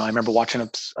 I remember watching a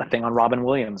thing on Robin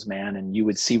Williams, man, and you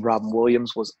would see Robin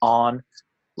Williams was on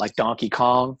like Donkey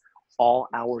Kong all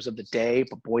hours of the day,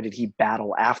 but boy, did he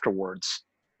battle afterwards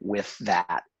with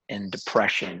that and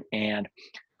depression. And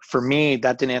for me,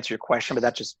 that didn't answer your question, but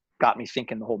that just got me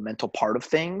thinking the whole mental part of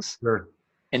things. Sure.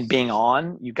 And being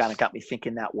on, you kind of got me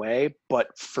thinking that way. But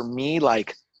for me,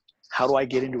 like, how do I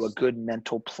get into a good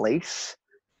mental place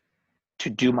to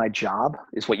do my job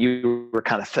is what you were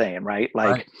kind of saying, right?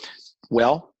 Like,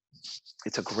 well,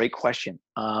 it's a great question.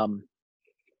 I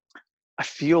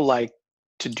feel like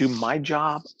to do my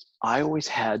job, I always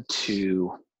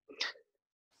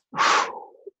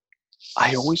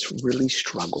really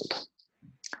struggled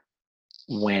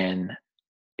when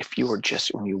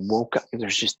you woke up,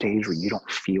 there's just days where you don't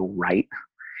feel right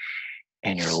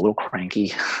and you're a little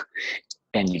cranky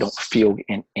and you don't feel,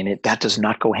 that does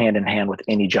not go hand in hand with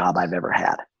any job I've ever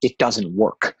had. It doesn't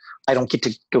work. I don't get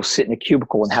to go sit in a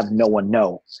cubicle and have no one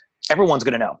know. Everyone's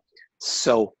going to know.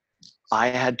 So I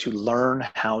had to learn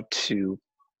how to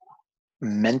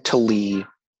mentally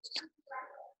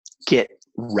get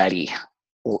ready.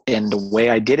 And the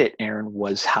way I did it, Aaron,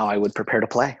 was how I would prepare to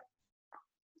play.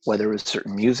 Whether it was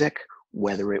certain music,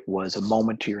 whether it was a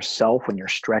moment to yourself when you're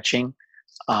stretching,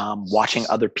 watching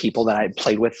other people that I had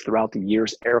played with throughout the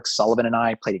years. Eric Sullivan and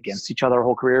I played against each other our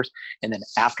whole careers. And then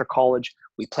after college,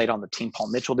 we played on the Team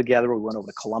Paul Mitchell together. We went over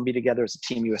to Columbia together as a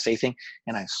Team USA thing.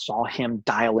 And I saw him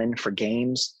dial in for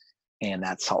games. And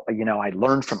that's how, I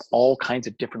learned from all kinds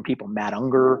of different people. Matt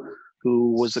Unger,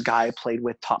 who was a guy I played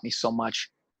with, taught me so much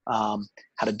how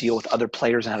to deal with other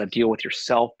players and how to deal with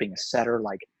yourself, being a setter.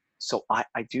 So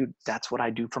that's what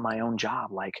I do for my own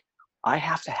job. Like, I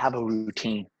have to have a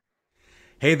routine.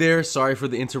 Hey there, sorry for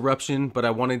the interruption, but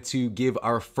I wanted to give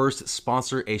our first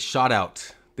sponsor a shout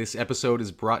out. This episode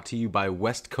is brought to you by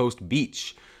West Coast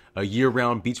Beach, a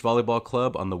year-round beach volleyball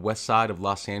club on the west side of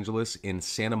Los Angeles in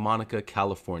Santa Monica,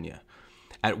 California.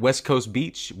 At West Coast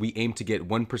Beach, we aim to get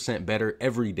 1% better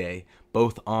every day,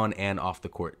 both on and off the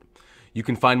court. You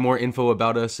can find more info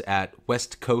about us at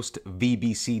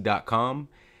westcoastvbc.com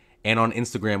and on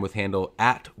Instagram with handle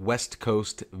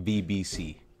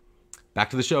 @westcoastvbc. Back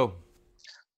to the show.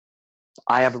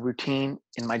 I have a routine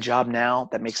in my job now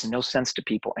that makes no sense to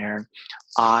people, Aaron.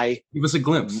 Give us a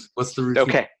glimpse. What's the routine?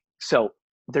 Okay, so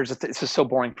this is so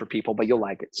boring for people, but you'll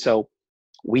like it. So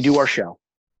we do our show.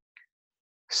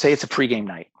 Say it's a pregame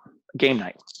night, game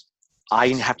night. I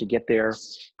have to get there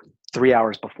 3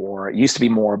 hours before. It used to be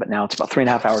more, but now it's about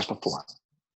 3.5 hours before.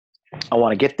 I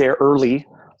want to get there earlier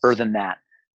than that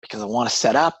because I want to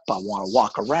set up. I want to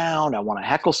walk around. I want to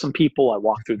heckle some people. I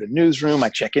walk through the newsroom. I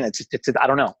check in. It's I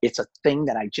don't know. It's a thing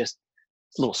that I just,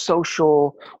 a little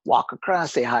social, walk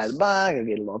across, say hi to the bug,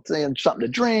 get a little thing, something to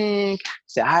drink,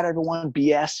 say hi to everyone,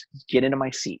 BS, get into my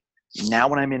seat. Now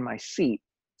when I'm in my seat,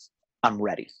 I'm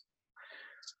ready.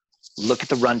 Look at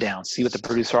the rundown, see what the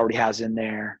producer already has in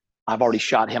there. I've already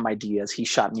shot him ideas. He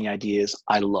shot me ideas.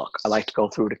 I like to go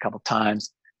through it a couple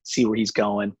times, see where he's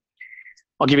going.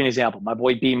 I'll give you an example. My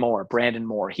boy B Moore, Brandon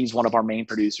Moore, he's one of our main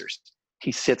producers.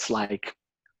 He sits like,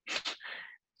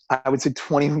 I would say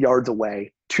 20 yards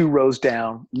away, 2 rows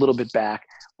down, a little bit back.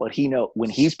 But he knows when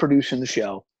he's producing the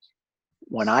show,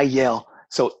 when I yell,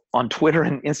 so on Twitter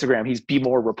and Instagram, he's B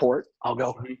Moore Report. I'll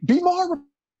go, B Moore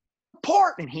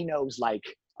Report. And he knows like,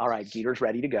 all right, Geeter's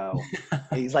ready to go.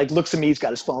 And he's like, looks at me, he's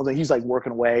got his phone, and he's like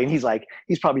working away. And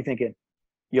he's probably thinking,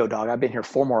 yo, dog, I've been here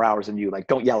 4 more hours than you. Like,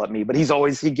 don't yell at me. But he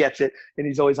gets it. And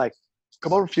he's always like,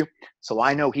 come over a few. So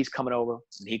I know he's coming over.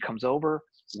 When he comes over,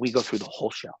 we go through the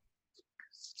whole show.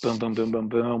 Boom, boom, boom, boom,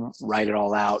 boom, write it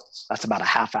all out. That's about a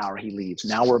half hour he leaves.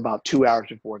 Now we're about 2 hours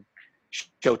before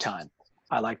showtime.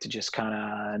 I like to just kind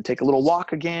of take a little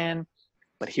walk again.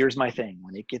 But here's my thing.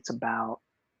 When it gets about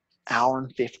hour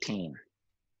and 15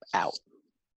 out,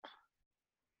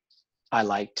 I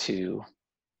like to,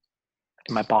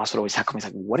 and my boss would always heckle me.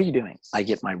 He's like, what are you doing? I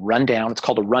get my rundown. It's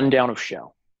called a rundown of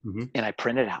show. Mm-hmm. And I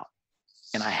print it out.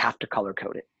 And I have to color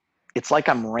code it. It's like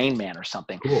I'm Rain Man or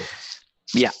something. Cool.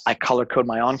 Yeah, I color code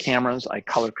my on cameras. I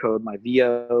color code my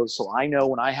VOs. So I know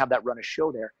when I have that run of show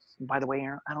there. And by the way,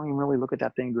 Aaron, I don't even really look at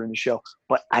that thing during the show.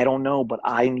 But I don't know. But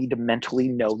I need to mentally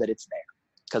know that it's there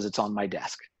because it's on my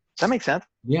desk. Does that make sense?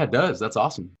 Yeah, it does. That's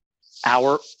awesome.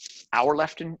 Hour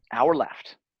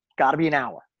left. Got to be an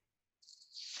hour.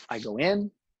 I go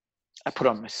in. I put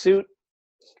on my suit.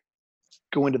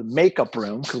 Go into the makeup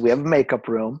room because we have a makeup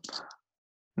room.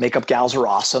 Makeup gals are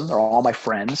awesome. They're all my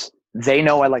friends. They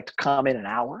know I like to come in an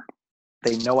hour.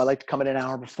 They know I like to come in an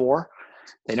hour before.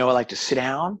 They know I like to sit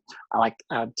down. I like to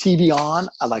have TV on.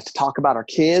 I like to talk about our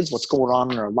kids, what's going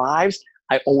on in our lives.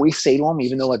 I always say to them,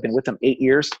 even though I've been with them 8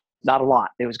 years, not a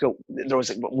lot.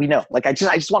 We know. Like I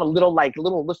just want a little power.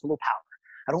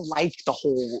 I don't like the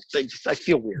whole thing. I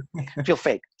feel weird. I feel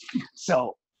fake.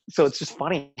 So it's just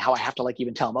funny how I have to like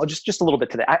even tell them, oh, just a little bit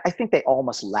today. I think they all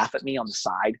must laugh at me on the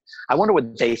side. I wonder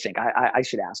what they think. I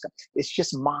should ask them. It's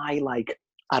just my like,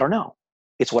 I don't know.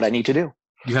 It's what I need to do.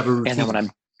 You have a routine. And then when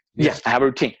I have a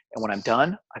routine. And when I'm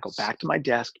done, I go back to my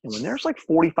desk. And when there's like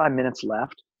 45 minutes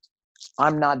left,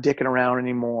 I'm not dicking around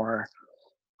anymore.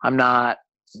 I'm not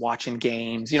watching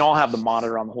games. I'll have the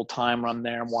monitor on the whole time when I'm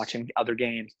there. I'm watching other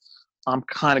games. I'm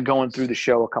kind of going through the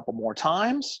show a couple more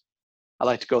times. I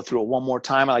like to go through it one more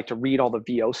time. I like to read all the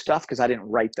VO stuff because I didn't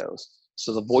write those.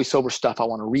 So the voiceover stuff I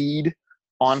want to read.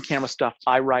 On camera stuff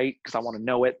I write because I want to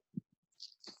know it.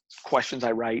 Questions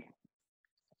I write.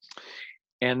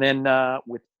 And then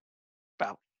with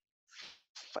about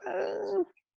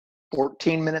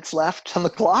 14 minutes left on the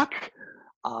clock,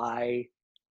 I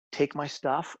take my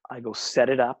stuff. I go set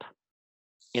it up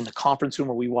in the conference room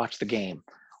where we watch the game.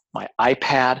 My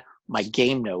iPad, my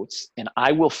game notes, and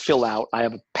I will fill out, I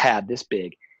have a pad this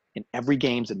big, and every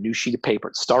game's a new sheet of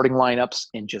paper, starting lineups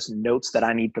and just notes that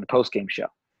I need for the post-game show.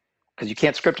 Because you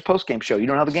can't script a post-game show. You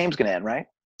don't know how the game's going to end, right?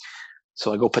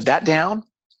 So I go put that down,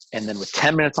 and then with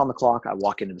 10 minutes on the clock, I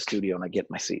walk into the studio and I get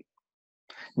my seat.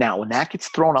 Now, when that gets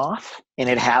thrown off, and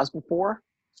it has before,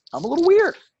 I'm a little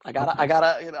weird. You have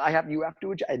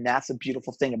to adjust, and that's a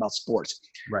beautiful thing about sports.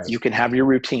 Right. You can have your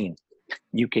routine.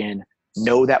 You can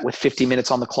know that with 50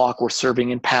 minutes on the clock, we're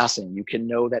serving and passing. You can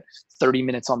know that 30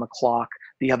 minutes on the clock,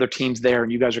 the other team's there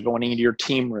and you guys are going into your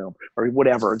team room or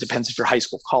whatever. It depends if you're high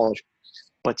school, college.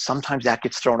 But sometimes that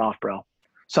gets thrown off, bro.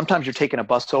 Sometimes you're taking a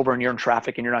bus over and you're in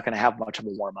traffic and you're not going to have much of a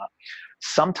warm up.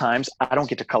 Sometimes I don't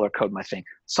get to color code my thing.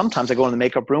 Sometimes I go in the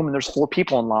makeup room and there's 4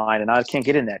 people in line and I can't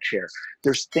get in that chair.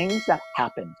 There's things that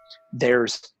happen.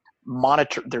 There's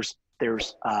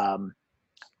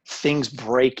things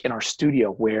break in our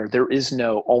studio where there is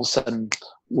no all of a sudden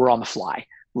we're on the fly.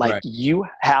 Like right. You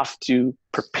have to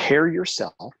prepare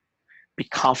yourself, be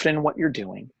confident in what you're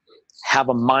doing, have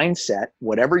a mindset,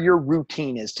 whatever your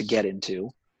routine is to get into,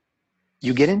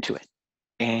 you get into it.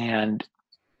 And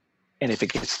if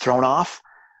it gets thrown off,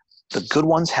 the good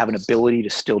ones have an ability to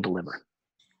still deliver.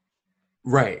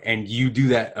 Right. And you do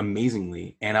that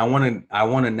amazingly. And I want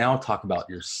to now talk about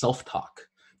your self-talk,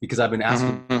 because I've been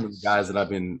asking the guys that I've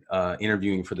been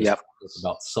interviewing for this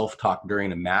about self-talk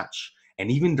during a match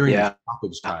and even during the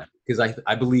stoppage time. Because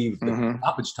I believe that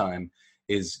stoppage time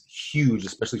is huge,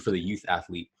 especially for the youth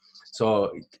athlete.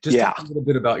 So just talk a little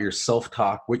bit about your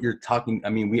self-talk, what you're talking. I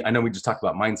mean, I know we just talked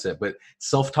about mindset, but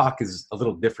self-talk is a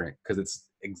little different because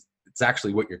it's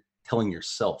actually what you're telling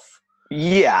yourself.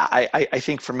 Yeah. I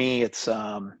think for me, it's,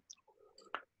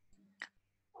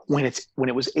 when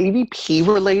it was AVP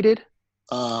related,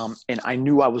 and I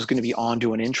knew I was going to be on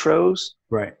doing intros.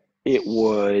 Right. It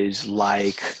was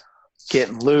like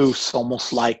getting loose,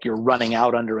 almost like you're running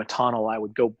out under a tunnel. I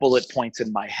would go bullet points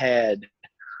in my head.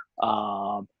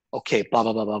 Okay, blah,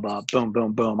 blah, blah, blah, blah, boom,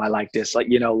 boom, boom. I like this. Like,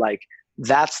 like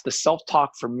that's the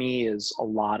self-talk for me is a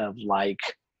lot of like,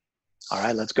 all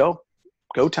right, let's go.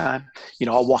 Go time.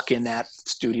 I'll walk in that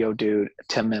studio, dude,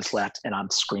 10 minutes left, and I'm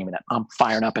screaming it. I'm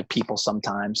firing up at people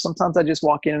sometimes. Sometimes I just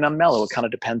walk in and I'm mellow. It kind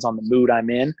of depends on the mood I'm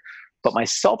in. But my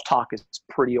self-talk is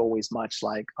pretty always much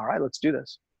like, all right, let's do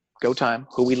this. Go time.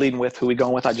 Who we leading with? Who we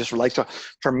going with? I just like to,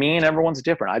 for me, and everyone's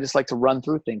different. I just like to run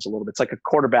through things a little bit. It's like a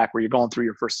quarterback where you're going through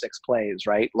your first 6 plays,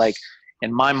 right? Like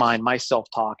in my mind, my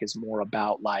self-talk is more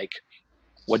about like,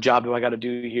 what job do I got to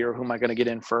do here? Who am I going to get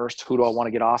in first? Who do I want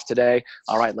to get off today?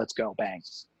 All right, let's go. Bang.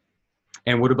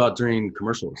 And what about during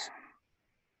commercials?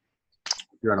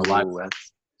 You're on a live. Ooh,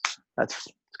 that's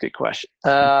a good question.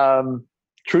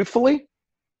 Truthfully,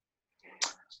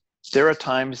 there are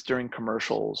times during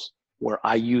commercials where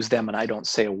I use them and I don't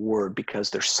say a word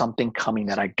because there's something coming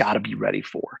that I got to be ready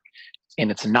for. And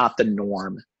it's not the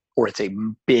norm, or it's a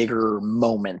bigger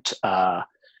moment. I'll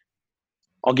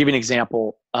give you an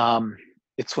example.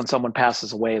 It's when someone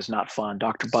passes away is not fun.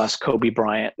 Dr. Buss, Kobe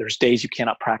Bryant, there's days you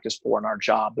cannot practice for in our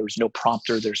job. There's no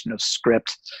prompter, there's no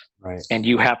script. Right. And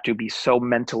you have to be so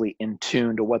mentally in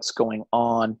tune to what's going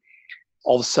on.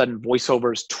 All of a sudden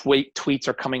voiceovers, tweets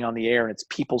are coming on the air, and it's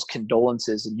people's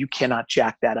condolences, and you cannot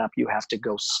jack that up. You have to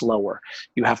go slower.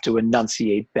 You have to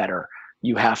enunciate better.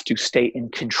 You have to stay in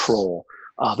control.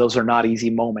 Those are not easy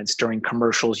moments. During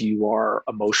commercials, you are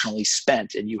emotionally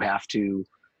spent, and you have to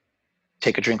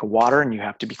take a drink of water, and you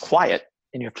have to be quiet,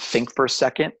 and you have to think for a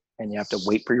second, and you have to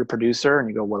wait for your producer, and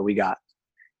you go, what do we got?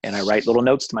 And I write little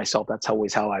notes to myself. That's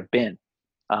always how I've been.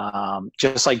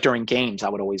 Just like during games, I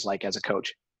would always, like, as a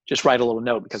coach, just write a little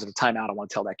note because of the timeout. I want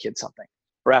to tell that kid something.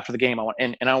 Or after the game,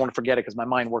 and I don't want to forget it because my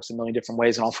mind works a million different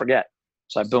ways and I'll forget.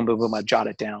 So I boom, boom, boom, I jot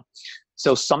it down.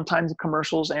 So sometimes the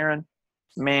commercials, Aaron,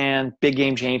 man, Big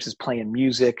Game James is playing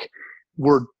music.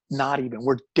 We're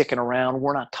dicking around.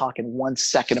 We're not talking 1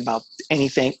 second about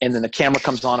anything. And then the camera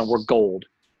comes on and we're gold.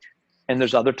 And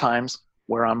there's other times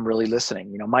where I'm really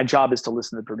listening. My job is to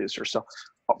listen to the producer. So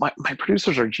my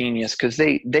producers are genius because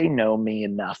they know me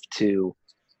enough to,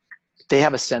 they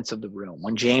have a sense of the room.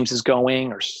 When James is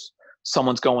going or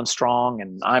someone's going strong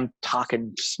and I'm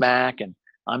talking smack and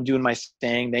I'm doing my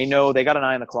thing, they know they got an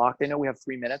eye on the clock. They know we have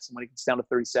 3 minutes, and when it gets down to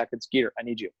 30 seconds, Geeter, I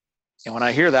need you. And when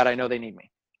I hear that, I know they need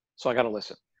me. So I got to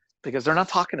listen because they're not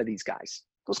talking to these guys.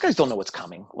 Those guys don't know what's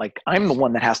coming. Like, I'm the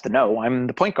one that has to know. I'm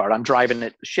the point guard. I'm driving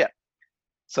the ship.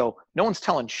 So no one's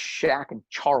telling Shaq and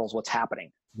Charles what's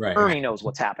happening. Right. Ernie knows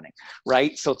what's happening.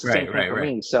 Right. So it's the same thing for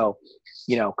me. So,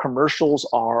 commercials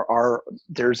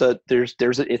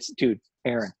dude,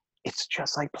 Aaron, it's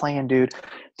just like playing, dude.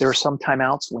 There are some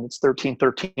timeouts when it's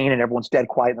 13-13 and everyone's dead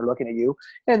quiet and they're looking at you.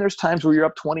 And there's times where you're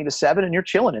up 20-7 and you're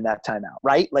chilling in that timeout,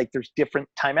 right? Like, there's different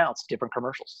timeouts, different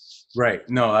commercials. Right.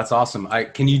 No, that's awesome.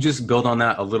 Can you just build on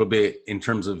that a little bit in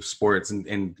terms of sports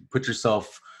and put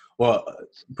yourself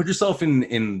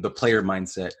in the player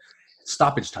mindset?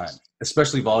 Stoppage time,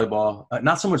 especially volleyball,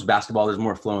 not so much basketball. There's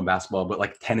more flow in basketball, but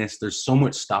like tennis, there's so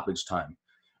much stoppage time,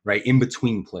 right? In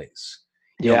between plays.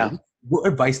 Yeah. What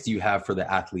advice do you have for the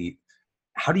athlete?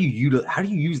 How do you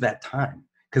use that time?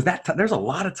 Because there's a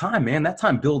lot of time, man. That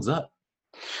time builds up.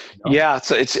 Yeah.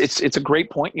 So it's a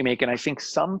great point you make. And I think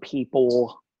some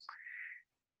people,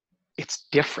 it's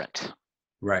different.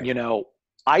 Right.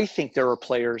 I think there are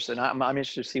players, and I'm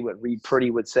interested to see what Reed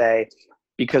Priddy would say,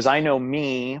 because I know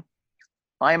me,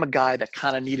 I am a guy that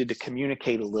kind of needed to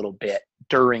communicate a little bit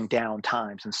during down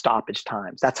times and stoppage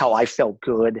times. That's how I felt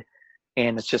good.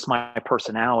 And it's just my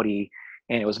personality.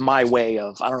 And it was my way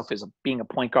of, I don't know if it's being a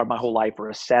point guard my whole life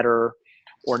or a setter,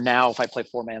 or now if I play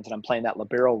 4-man and I'm playing that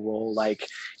libero role, like,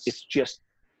 it's just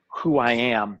who I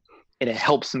am. And it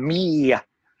helps me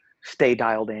stay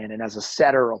dialed in. And as a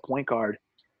setter or a point guard,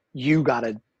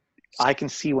 I can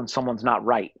see when someone's not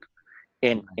right.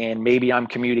 And maybe I'm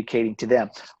communicating to them,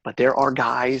 but there are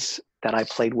guys that I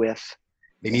played with.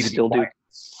 They need to still do.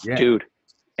 Yeah. Dude,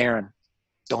 Aaron,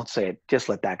 don't say it. Just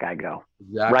let that guy go.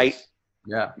 Exactly. Right?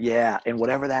 Yeah. Yeah. And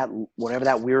whatever that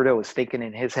weirdo is thinking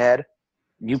in his head,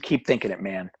 you keep thinking it,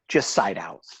 man. Just side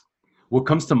out. What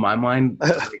comes to my mind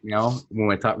right now when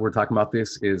we're talking about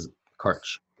this is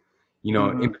Karch. You know,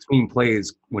 in between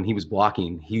plays when he was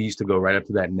blocking, he used to go right up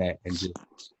to that net and just,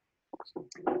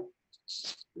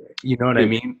 you know what I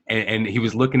mean? And he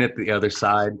was looking at the other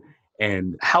side.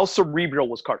 And how cerebral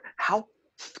was Karch? How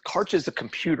Karch is a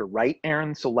computer, right,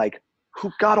 Aaron? So like,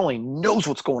 who God only knows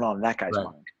what's going on in that guy's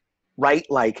mind, right?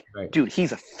 Like, dude,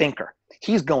 he's a thinker.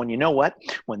 He's going, you know what?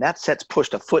 When that set's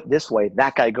pushed a foot this way,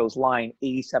 that guy goes line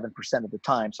 87% of the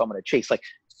time, so I'm going to chase. Like,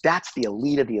 that's the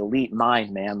elite of the elite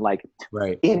mind, man. Like,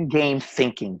 in-game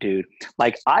thinking, dude.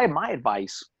 Like, my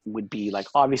advice would be, like,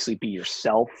 obviously be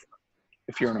yourself.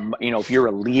 If you're if you're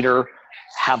a leader,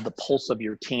 have the pulse of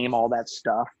your team, all that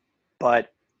stuff. But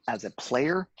as a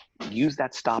player, use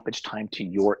that stoppage time to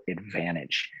your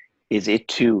advantage. Is it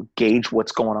to gauge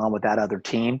what's going on with that other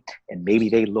team? And maybe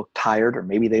they look tired, or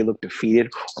maybe they look defeated,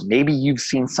 or maybe you've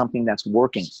seen something that's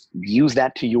working. Use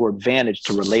that to your advantage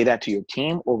to relay that to your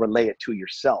team or relay it to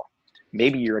yourself.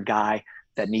 Maybe you're a guy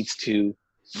that needs to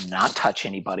not touch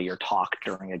anybody or talk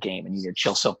during a game and you need to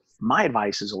chill. So my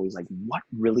advice is always like, what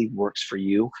really works for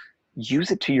you?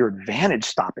 Use it to your advantage.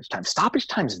 Stoppage time. Stoppage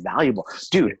time is valuable.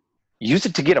 Dude, use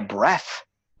it to get a breath.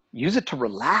 Use it to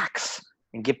relax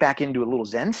and get back into a little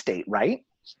Zen state, right?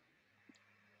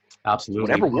 Absolutely.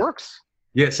 Whatever works.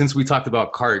 Yeah, since we talked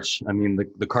about Karch, I mean,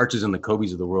 the Karches and the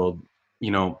Kobes of the world, you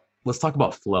know, let's talk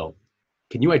about flow.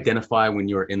 Can you identify when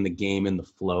you're in the game, in the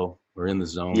flow, or in the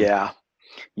zone? Yeah,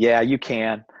 you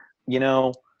can. You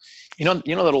know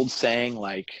that old saying,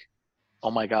 like,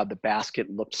 oh my God, the basket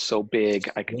looked so big,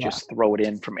 I could just throw it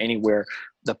in from anywhere.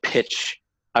 The pitch,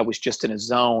 I was just in a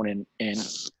zone and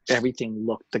everything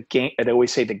looked, the game, I'd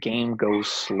always say the game goes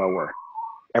slower.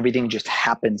 Everything just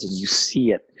happens and you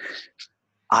see it.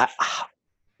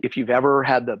 If you've ever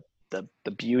had the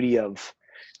beauty of,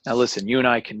 now listen, you and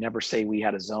I can never say we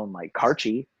had a zone like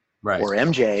Karchi or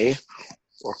MJ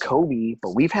or Kobe,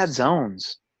 but we've had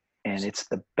zones and it's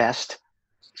the best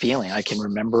feeling. I can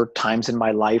remember times in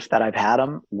my life that I've had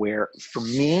them where, for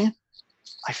me,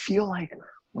 I feel like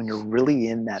when you're really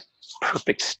in that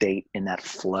perfect state, in that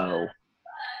flow,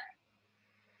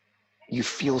 you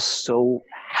feel so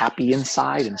happy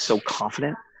inside and so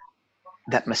confident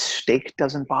that mistake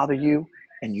doesn't bother you,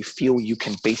 and you feel you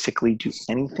can basically do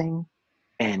anything,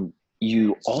 and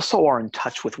you also are in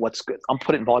touch with what's good. I'll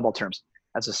put it in volleyball terms.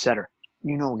 As a setter,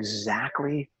 you know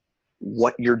exactly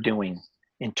what you're doing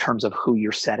in terms of who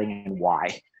you're setting and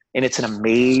why. And it's an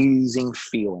amazing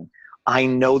feeling. I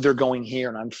know they're going here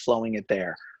and I'm flowing it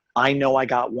there. I know I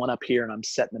got one up here and I'm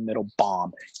setting the middle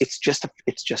bomb. It's just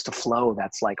a flow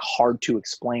that's like hard to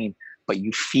explain, but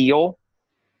you feel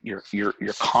you're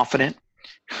confident.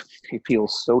 You feel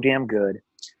so damn good.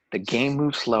 The game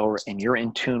moves slower and you're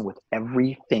in tune with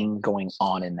everything going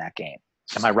on in that game.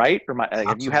 Am I right? Or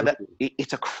have you had that?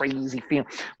 It's a crazy feeling.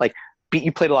 Like,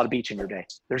 you played a lot of beach in your day.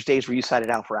 There's days where you side it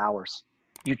out for hours.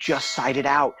 You just side it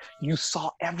out. You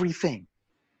saw everything,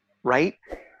 right?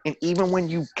 And even when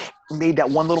you made that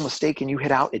one little mistake and you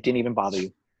hit out, it didn't even bother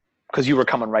you because you were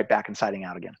coming right back and siding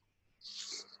out again.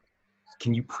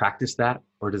 Can you practice that,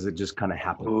 or does it just kind of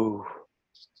happen? Ooh.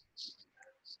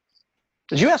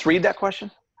 Did you ask Reed that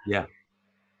question? Yeah.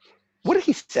 What did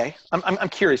he say? I'm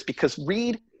curious, because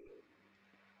Reed,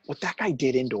 what that guy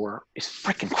did indoor is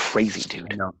freaking crazy,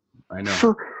 dude. I know.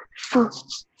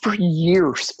 For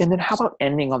years. And then how about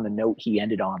ending on the note he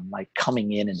ended on, like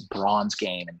coming in bronze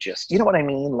game and just, you know what I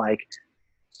mean? Like,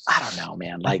 I don't know,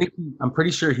 man. Like, I'm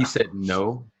pretty sure he said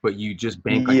no, but you just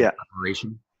bank on your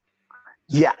preparation.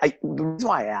 Yeah. The reason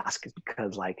why I ask is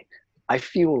because, like, I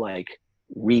feel like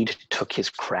Reed took his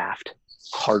craft.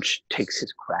 Karch takes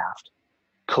his craft.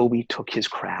 Kobe took his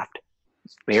craft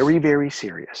very, very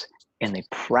serious. And they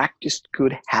practiced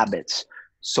good habits.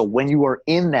 So when you are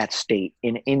in that state,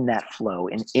 in that flow,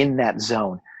 and in that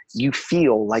zone, you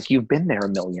feel like you've been there a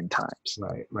million times.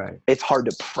 Right. It's hard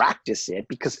to practice it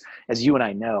because, as you and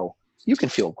I know, you can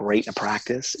feel great in a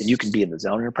practice and you can be in the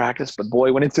zone in a practice, but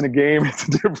boy, when it's in a game, it's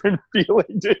a different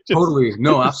feeling. Totally.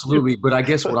 No, absolutely. But I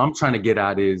guess what I'm trying to get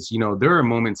at is, you know, there are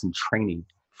moments in training,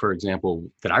 for example,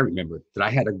 that I remember that I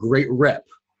had a great rep,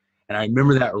 and I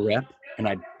remember that rep, and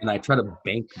I try to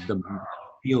bank the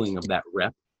feeling of that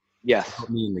rep. Yeah. Help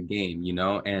me in the game, you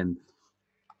know? And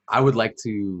I would like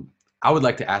to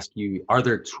ask you, are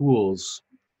there tools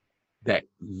that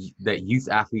youth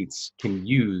athletes can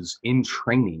use in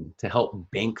training to help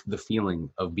bank the feeling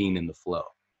of being in the flow?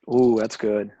 Ooh, that's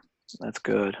good. That's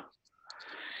good.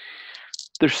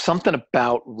 There's something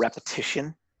about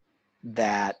repetition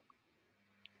that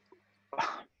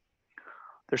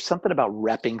there's something about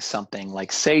repping something.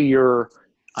 Like, say you're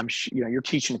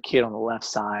teaching a kid on the left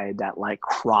side that, like,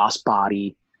 cross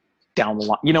body down the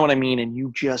line, you know what I mean? And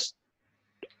you just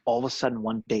all of a sudden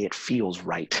one day it feels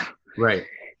right. Right.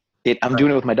 I'm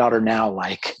doing it with my daughter now.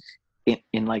 Like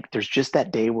in like, there's just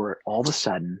that day where all of a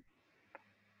sudden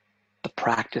the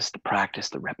practice,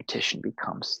 the repetition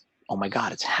becomes, oh my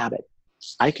God, it's habit.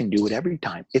 I can do it every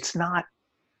time. It's not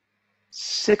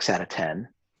 6 out of 10.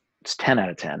 It's 10 out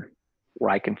of 10 where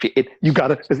I can feel it. You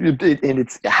gotta, and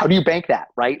it's, how do you bank that?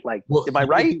 Right? Like, Well, am I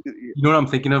right? You know what I'm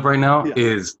thinking of right now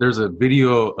is there's a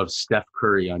video of Steph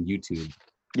Curry on YouTube.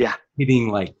 Yeah. Hitting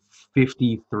like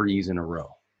 50 threes in a row.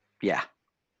 Yeah.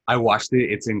 I watched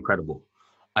it. It's incredible.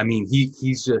 I mean,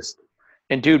 he's just.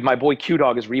 And dude, my boy Q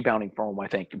Dog is rebounding for him, I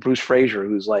think. Bruce Frazier,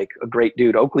 who's like a great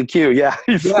dude. Oakley Q, yeah.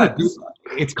 Yeah, dude,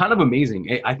 it's kind of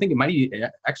amazing. I think it might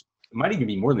even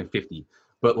be more than 50.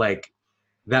 But like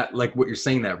that, like what you're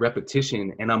saying, that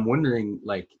repetition. And I'm wondering,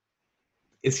 like,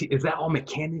 is that all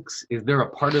mechanics? Is there a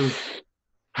part of?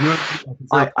 You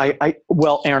know,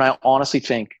 well, Aaron, I honestly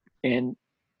think, and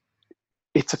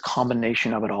it's a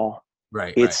combination of it all.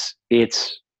 Right. It's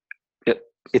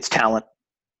talent.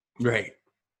 Right.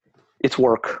 It's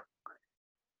work.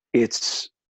 It's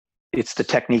the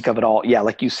technique of it all. Yeah,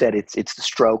 like you said, it's the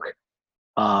stroke.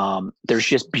 There's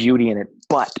just beauty in it.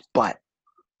 But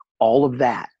all of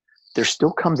that, there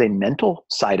still comes a mental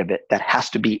side of it that has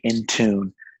to be in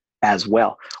tune as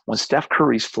well. When Steph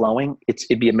Curry's flowing,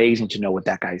 it'd be amazing to know what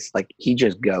that guy's like. He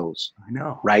just goes. I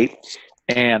know. Right?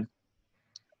 And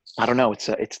I don't know.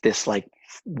 It's this like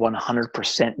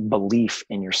 100% belief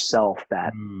in yourself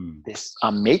that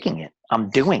I'm making it, I'm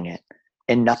doing it,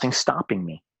 and nothing's stopping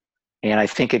me. And I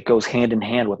think it goes hand in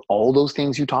hand with all those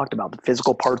things you talked about, the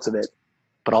physical parts of it,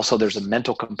 but also there's a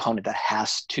mental component that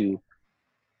has to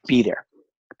be there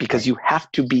because you have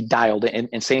to be dialed in.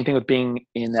 And same thing with being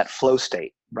in that flow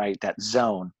state, right? That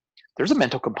zone. There's a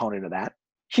mental component of that.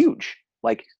 Huge.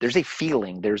 Like there's a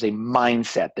feeling, there's a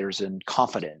mindset, there's a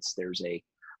confidence, there's a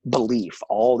belief,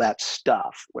 all that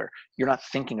stuff where you're not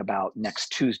thinking about next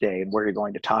Tuesday and where you're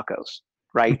going to tacos,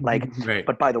 right? Like, right.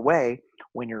 But by the way,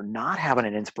 when you're not having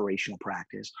an inspirational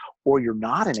practice or you're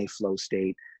not in a flow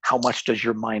state, how much does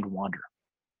your mind wander?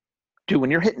 Dude,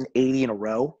 when you're hitting 80 in a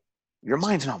row, your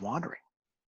mind's not wandering.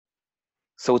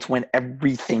 So it's when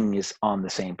everything is on the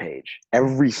same page.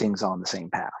 Everything's on the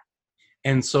same path.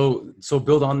 And so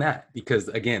build on that because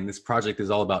again, this project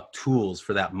is all about tools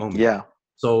for that moment. Yeah.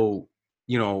 So,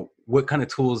 you know, what kind of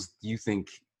tools do you think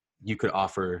you could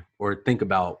offer or think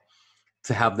about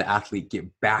to have the athlete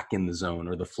get back in the zone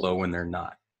or the flow when they're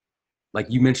not? Like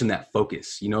you mentioned that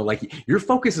focus, you know, like your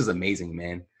focus is amazing,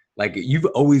 man. Like you've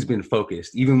always been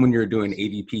focused, even when you're doing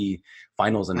AVP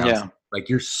finals announcement. Yeah. Like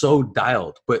you're so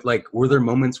dialed, but like, were there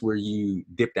moments where you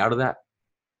dipped out of that?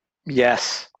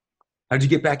 Yes. How'd you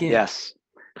get back in? Yes.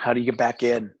 How do you get back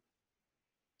in?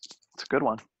 It's a good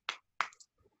one.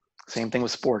 Same thing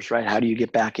with sports, right? How do you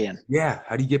get back in? Yeah.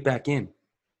 How do you get back in?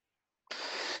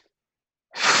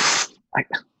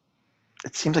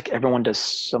 It seems like everyone does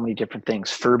so many different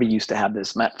things. Furby used to have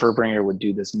this. Matt Furbringer would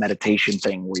do this meditation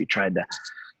thing where you tried to,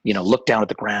 you know, look down at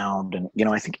the ground. And, you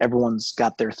know, I think everyone's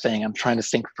got their thing. I'm trying to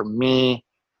think for me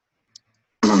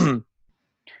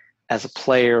as a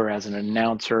player, as an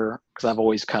announcer, because I've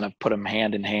always kind of put them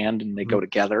hand in hand and they go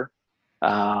together.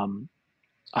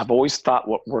 I've always thought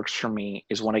what works for me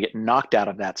is when I get knocked out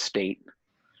of that state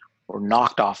or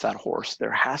knocked off that horse,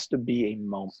 there has to be a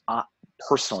moment,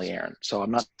 personally, Aaron. So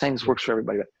I'm not saying this works for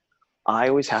everybody, but I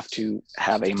always have to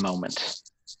have a moment.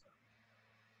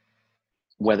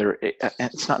 Whether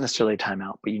it's not necessarily a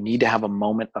timeout, but you need to have a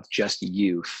moment of just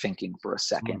you thinking for a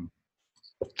second.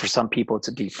 For some people, it's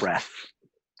a deep breath.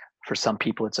 For some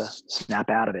people, it's a snap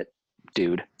out of it,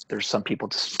 dude. There's some people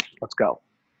just let's go.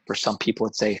 For some people,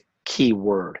 it's a key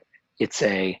word. It's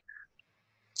a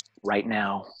right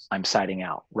now I'm siding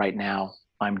out. Right now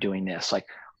I'm doing this. Like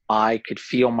I could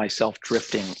feel myself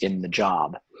drifting in the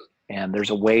job. And there's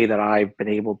a way that I've been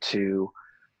able to,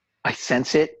 I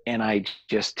sense it and I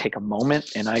just take a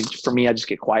moment and I just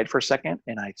get quiet for a second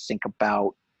and I think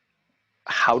about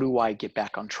how do I get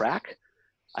back on track?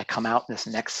 I come out in this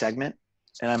next segment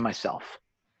and I'm myself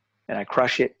and I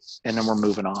crush it and then we're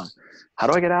moving on. How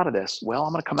do I get out of this? Well,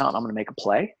 I'm going to come out and I'm going to make a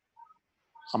play.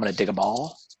 I'm going to dig a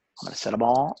ball. I'm going to set a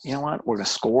ball. You know what? We're going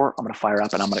to score. I'm going to fire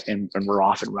up and and we're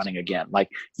off and running again. Like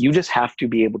you just have to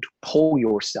be able to pull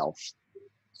yourself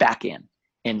back in.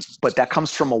 But that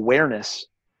comes from awareness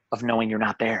of knowing you're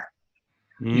not there.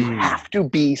 You have to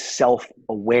be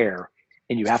self-aware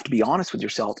and you have to be honest with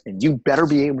yourself and you better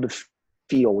be able to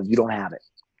feel when you don't have it.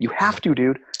 You have to,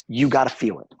 dude. You got to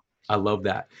feel it. I love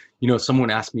that. You know, someone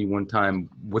asked me one time,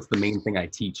 what's the main thing I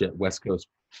teach at West Coast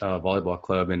Volleyball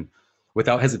Club? And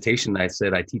without hesitation, I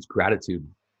said, I teach gratitude.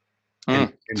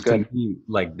 And And to me,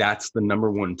 like, that's the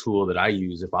number one tool that I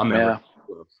use if I'm ever,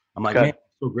 I'm like, good. man,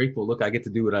 I'm so grateful. Look, I get to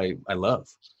do what I love.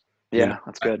 Yeah, you know?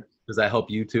 That's good. Does that help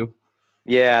you too?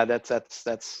 Yeah, that's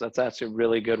a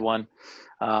really good one.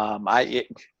 I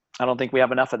don't think we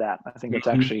have enough of that. I think it's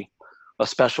actually a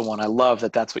special one. I love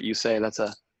that. That's what you say. That's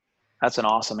an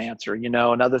awesome answer. You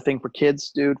know, another thing for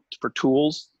kids, dude, for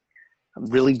tools, a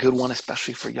really good one,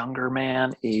 especially for younger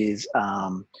man, is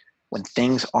when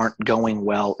things aren't going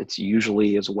well, it's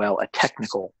usually as well a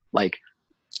technical, like,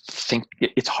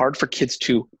 it's hard for kids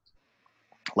to,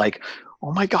 like,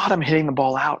 oh my God, I'm hitting the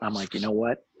ball out. And I'm like, you know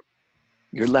what?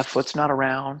 Your left foot's not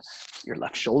around, your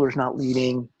left shoulder's not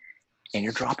leading, and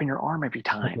you're dropping your arm every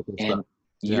time. And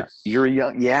you're a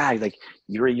young,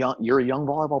 you're a young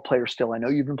volleyball player still. I know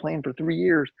you've been playing for 3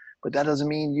 years, but that doesn't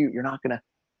mean you're not going to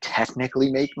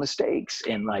technically make mistakes.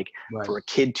 And like, for a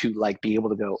kid to like be able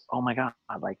to go, oh my God,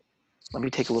 like, let me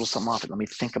take a little something off it. Let me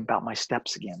think about my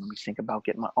steps again. Let me think about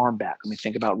getting my arm back. Let me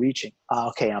think about reaching.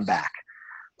 Okay, I'm back.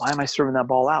 Why am I serving that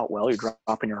ball out? Well, you're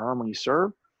dropping your arm when you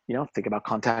serve. You know, think about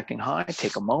contacting high,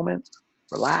 take a moment,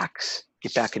 relax,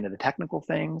 get back into the technical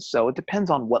things. So it depends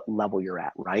on what level you're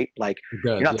at, right? Like,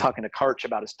 you're not talking to Karch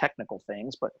about his technical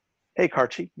things, but hey,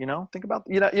 Karchy, you know, think about,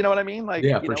 you know what I mean? Like,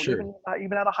 you know,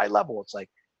 even at a high level, it's like,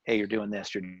 hey, you're doing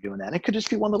this, you're doing that. And it could just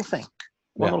be one little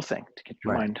thing to get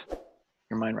your mind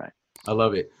right. I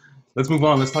love it. Let's move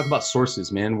on. Let's talk about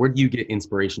sources, man. Where do you get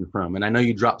inspiration from? And I know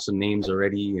you dropped some names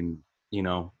already, and, you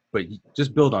know, but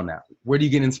just build on that. Where do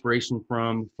you get inspiration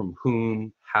from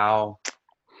whom, how?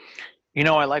 You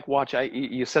know, I like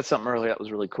you said something earlier that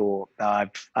was really cool.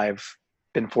 I've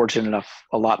been fortunate enough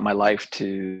a lot in my life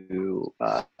to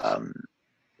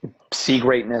see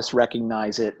greatness,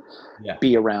 recognize it,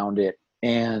 be around it.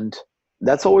 And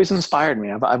that's always inspired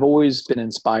me. I've always been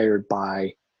inspired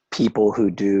by people who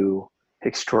do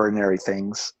extraordinary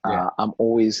things. I'm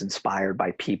always inspired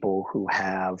by people who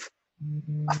have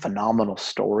a phenomenal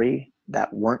story,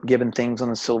 that weren't given things on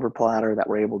a silver platter, that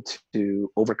were able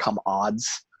to overcome odds.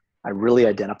 I really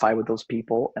identify with those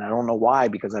people, and I don't know why,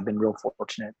 because I've been real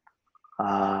fortunate.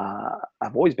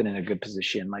 I've always been in a good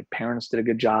position. My parents did a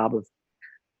good job of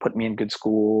putting me in good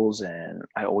schools, and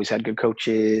I always had good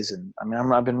coaches. And I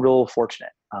mean, I've been real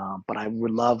fortunate. But I would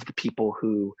love the people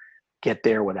who get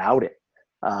there without it,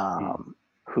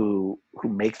 who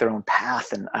make their own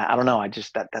path. And I don't know, I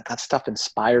just, that stuff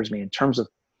inspires me in terms of,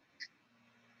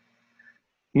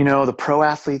 you know, the pro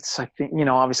athletes. I think, you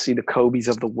know, obviously the Kobes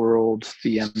of the world,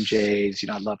 the MJs, you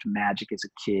know, I loved Magic as a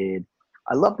kid.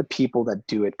 I love the people that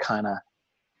do it kind of,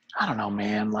 I don't know,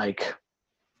 man, like,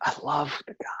 I love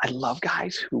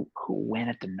guys who win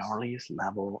at the gnarliest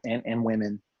level, and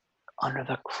women under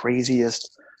the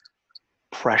craziest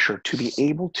pressure. To be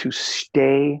able to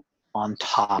stay on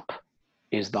top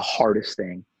is the hardest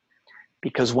thing,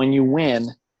 because when you win,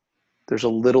 there's a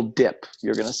little dip.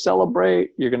 You're going to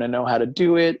celebrate, you're going to know how to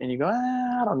do it, and you go,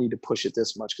 I don't need to push it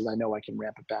this much because I know I can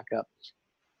ramp it back up.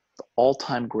 The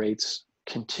all-time greats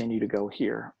continue to go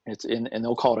here. And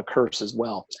they'll call it a curse as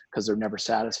well, because they're never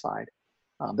satisfied.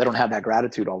 They don't have that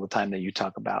gratitude all the time that you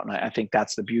talk about. And I think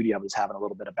that's the beauty of it, is having a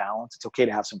little bit of balance. It's okay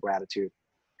to have some gratitude,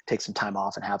 take some time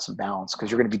off and have some balance,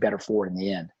 because you're going to be better for it in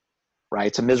the end, right?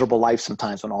 It's a miserable life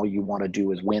sometimes when all you want to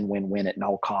do is win at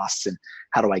all costs. And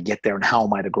how do I get there? And how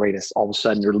am I the greatest? All of a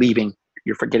sudden you're leaving,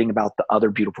 you're forgetting about the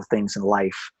other beautiful things in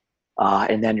life.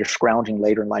 And then you're scrounging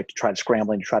later in life to try to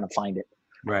scramble and try to find it.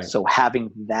 Right. So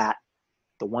having that,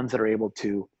 the ones that are able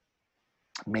to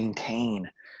maintain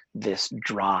this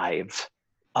drive,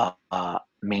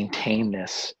 maintain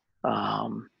this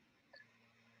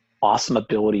awesome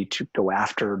ability to go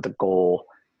after the goal,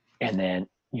 and then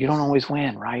you don't always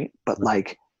win, right? But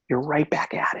like, you're right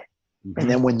back at it. Mm-hmm. And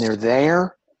then when they're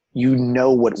there, you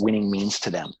know what winning means to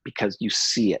them, because you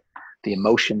see it, the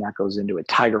emotion that goes into it.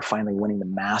 Tiger finally winning the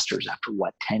Masters after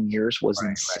 10 years was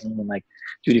insane. Right. Like,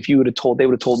 dude, if they would have told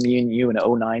me and you in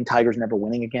 2009, Tiger's never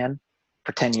winning again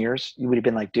for 10 years, you would have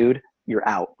been like, dude, you're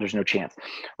out. There's no chance.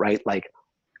 Right? Like,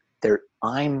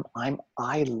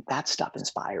 that stuff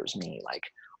inspires me. Like,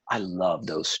 I love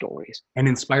those stories. And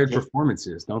inspired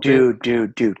performances, don't they?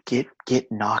 Dude,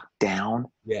 get knocked down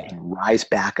and rise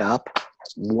back up.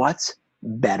 What's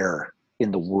better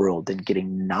in the world than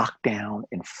getting knocked down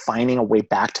and finding a way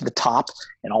back to the top,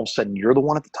 and all of a sudden you're the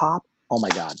one at the top? Oh my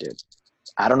God, dude.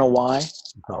 I don't know why.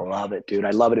 I love it, dude.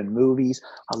 I love it in movies.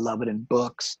 I love it in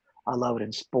books. I love it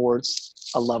in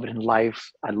sports. I love it in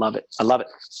life. I love it.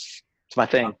 It's my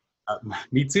thing.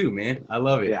 Me too, man. I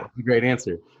love it. Yeah. That's a great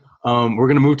answer. We're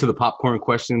going to move to the popcorn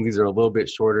questions. These are a little bit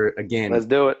shorter. Again, let's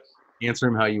do it. Answer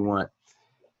them how you want.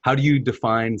 How do you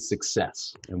define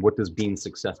success, and what does being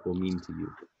successful mean to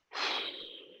you?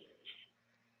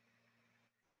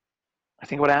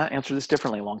 think I would answer this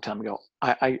differently a long time ago.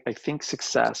 I think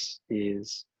success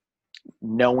is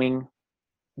knowing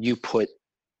you put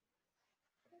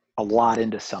a lot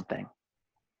into something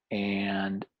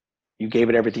and you gave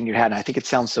it everything you had. And I think it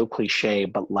sounds so cliche,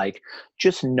 but like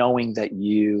just knowing that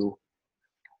you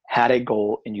had a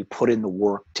goal and you put in the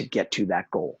work to get to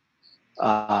that goal.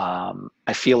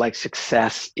 I feel like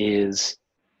success is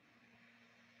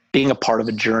being a part of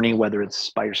a journey, whether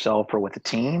it's by yourself or with a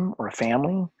team or a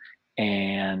family,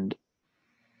 and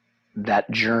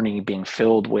that journey being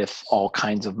filled with all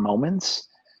kinds of moments.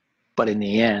 But in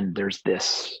the end, there's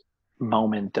this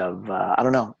moment of, I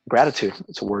don't know, gratitude.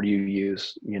 It's a word you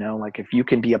use, you know, like if you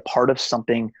can be a part of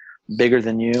something bigger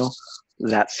than you,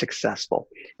 that's successful.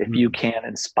 If you can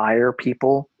inspire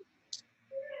people,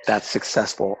 that's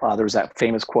successful. There's that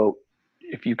famous quote,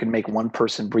 if you can make one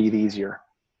person breathe easier,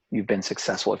 you've been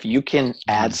successful. If you can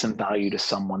add some value to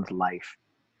someone's life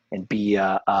and be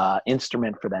a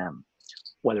instrument for them,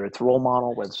 whether it's a role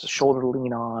model, whether it's a shoulder to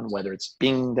lean on, whether it's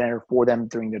being there for them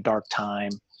during the dark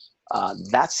time,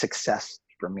 that's success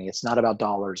for me. It's not about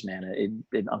dollars, man.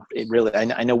 It really,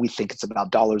 I know we think it's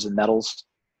about dollars and medals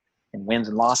and wins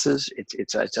and losses.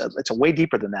 It's a way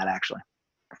deeper than that, actually.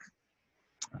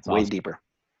 That's way awesome. deeper.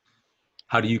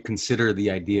 How do you consider the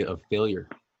idea of failure?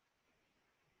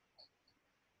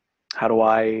 How do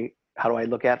I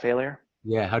look at failure?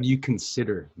 Yeah. How do you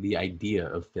consider the idea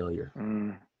of failure?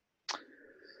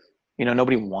 You know,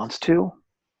 nobody wants to.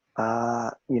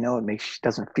 You know, it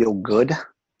doesn't feel good.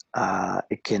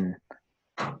 It can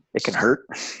hurt.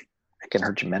 It can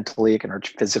hurt you mentally. It can hurt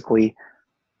you physically.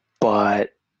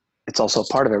 But it's also a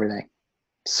part of everything.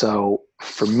 So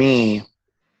for me,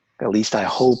 at least I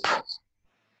hope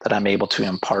that I'm able to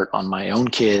impart on my own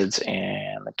kids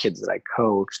and the kids that I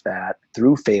coach that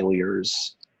through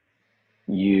failures,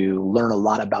 you learn a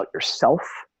lot about yourself.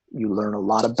 You learn a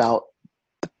lot about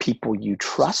the people you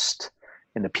trust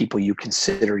and the people you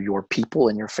consider your people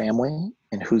in your family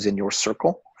and who's in your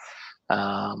circle.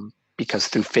 Because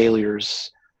through failures,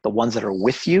 the ones that are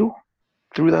with you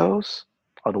through those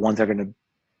are the ones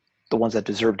that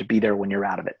deserve to be there when you're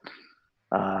out of it.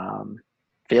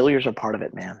 Failures are part of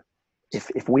it, man.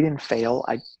 If we didn't fail,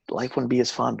 life wouldn't be as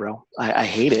fun, bro. I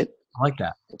hate it. I like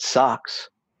that. It sucks.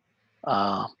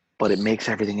 But it makes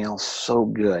everything else so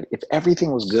good. If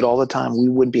everything was good all the time, we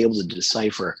wouldn't be able to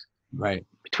decipher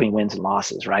between wins and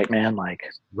losses, right, man? Like,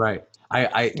 right.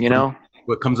 I you know,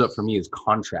 what comes up for me is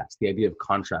contrast. The idea of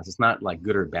contrast. It's not like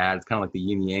good or bad. It's kind of like the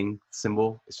yin yang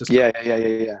symbol. It's just yeah.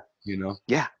 You know.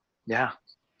 Yeah.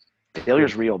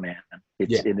 Failure's real, man.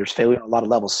 And there's failure on a lot of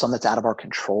levels. Some that's out of our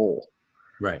control.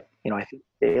 Right. You know, I think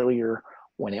failure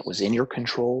when it was in your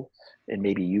control and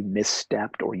maybe you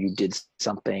misstepped or you did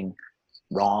something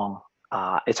wrong,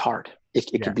 it's hard.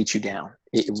 It can beat you down.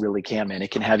 It really can, man. It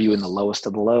can have you in the lowest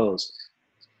of the lows,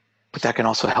 but that can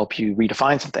also help you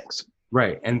redefine some things.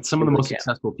 Right. And some of the most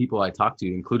successful people I talk to,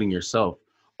 including yourself,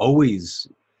 always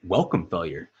welcome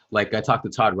failure. Like I talked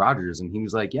to Todd Rogers and he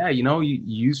was like, yeah, you know, you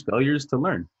use failures to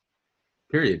learn,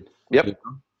 period. Yep. You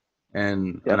know?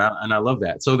 And I love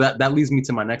that. So that leads me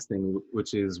to my next thing,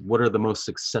 which is what are the most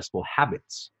successful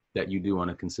habits that you do on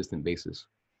a consistent basis?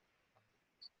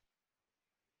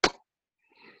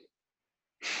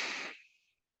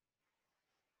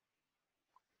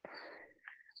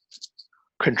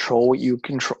 Control what you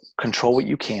control what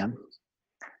you can.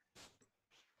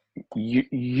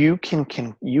 You can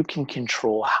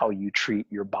control how you treat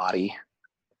your body,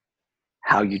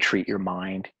 how you treat your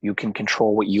mind. You can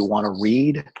control what you want to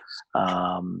read.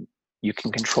 You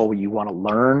can control what you want to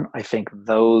learn. I think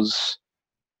those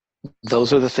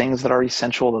are the things that are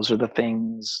essential. Those are the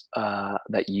things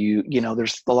that you know,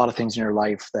 there's a lot of things in your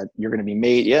life that you're going to be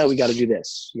made. Yeah, we got to do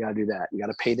this. You got to do that. You got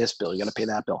to pay this bill. You got to pay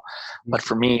that bill. But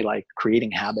for me, like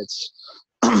creating habits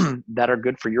that are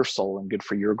good for your soul and good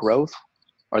for your growth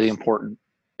are the important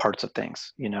parts of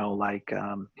things, you know, like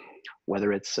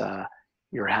whether it's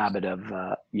your habit of,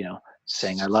 you know,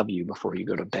 saying I love you before you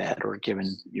go to bed or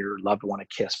giving your loved one a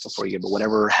kiss before you go, but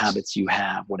whatever habits you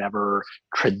have, whatever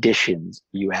traditions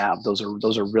you have, those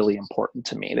are really important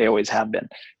to me. They always have been.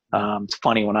 It's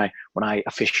funny when I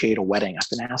officiate a wedding, I've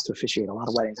been asked to officiate a lot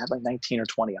of weddings. I have like 19 or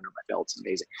 20 under my belt. It's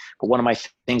amazing. But one of my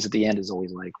things at the end is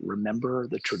always like, remember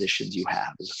the traditions you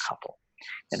have as a couple.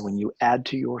 And when you add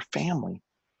to your family,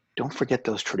 don't forget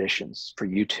those traditions for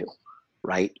you two,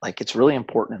 right? Like it's really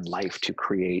important in life to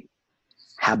create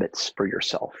habits for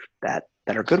yourself that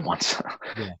are good ones.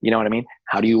 You know what I mean?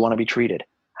 How do you want to be treated?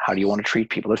 How do you want to treat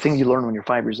people? There's things you learn when you're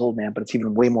 5 years old, man, but it's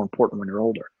even way more important when you're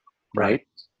older, right?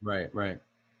 Right.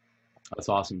 That's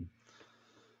awesome.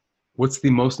 What's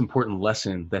the most important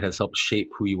lesson that has helped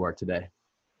shape who you are today?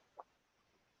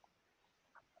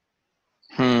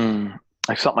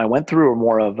 Like something I went through, or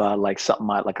more of like something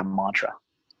like a mantra?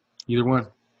 Either one,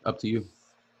 up to you.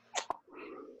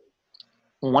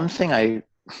 One thing a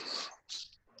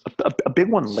big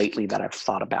one lately that I've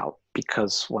thought about,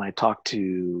 because when I talk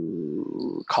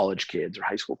to college kids or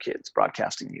high school kids,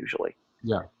 broadcasting usually,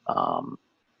 Yeah.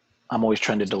 I'm always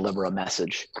trying to deliver a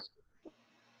message.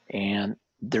 And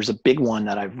there's a big one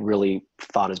that I've really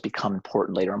thought has become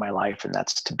important later in my life, and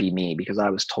that's to be me, because I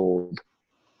was told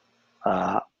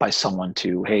by someone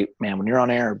to, hey, man, when you're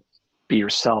on air, be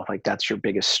yourself. Like, that's your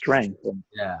biggest strength. And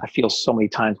Yeah. I feel so many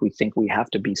times we think we have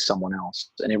to be someone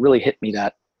else. And it really hit me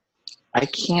that I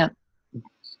can't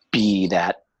be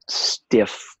that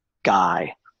stiff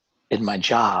guy in my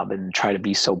job and try to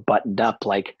be so buttoned up.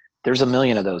 Like, there's a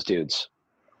million of those dudes.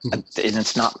 And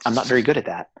I'm not very good at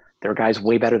that. There are guys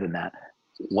way better than that.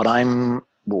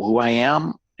 Who I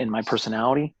am in my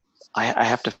personality, I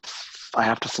have to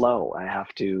flow. I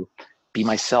have to be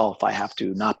myself. I have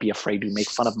to not be afraid to make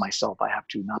fun of myself. I have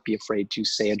to not be afraid to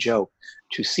say a joke,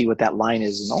 to see what that line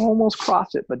is and almost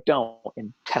cross it, but don't,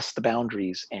 and test the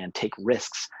boundaries and take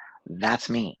risks. That's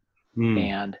me.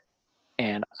 And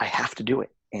I have to do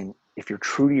it. And if you're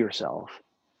true to yourself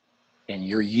and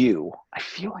you're you, I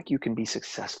feel like you can be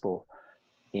successful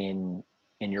in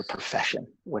your profession,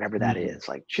 whatever that is.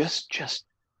 Like, just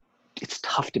it's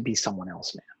tough to be someone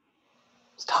else, man.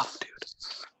 It's tough, dude.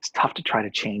 It's tough to try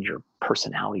to change your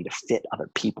personality to fit other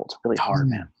people. It's really hard,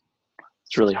 man.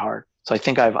 It's really hard. So I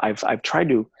think I've tried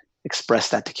to express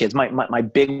that to kids. My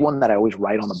big one that I always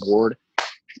write on the board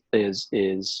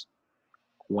is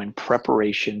when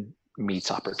preparation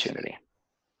meets opportunity.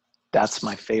 That's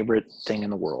my favorite thing in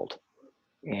the world.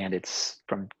 And it's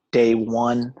from day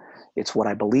one. It's what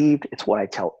I believed. It's what I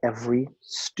tell every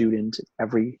student,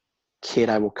 every kid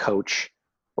I will coach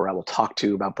or I will talk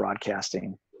to about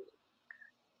broadcasting.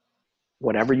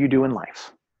 Whatever you do in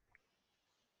life,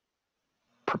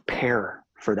 prepare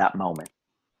for that moment,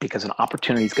 because an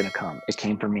opportunity is going to come. It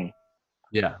came for me.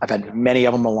 Yeah. I've had many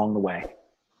of them along the way.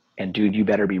 And dude, you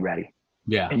better be ready.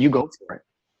 Yeah. And you go for it.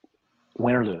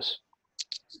 Win or lose,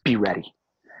 be ready,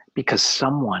 because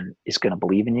someone is going to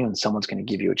believe in you and someone's going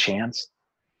to give you a chance.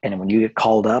 And when you get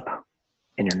called up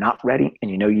and you're not ready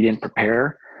and you know you didn't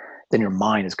prepare, then your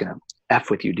mind is going to F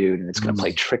with you, dude. And it's going to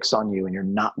play tricks on you, and you're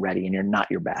not ready and you're not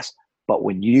your best. But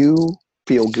when you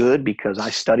feel good because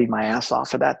I studied my ass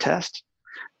off for that test,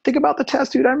 think about the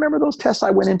test, dude. I remember those tests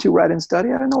I went into where I didn't study.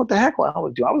 I didn't know what the heck I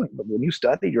was doing. But when you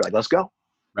studied, you're like, let's go.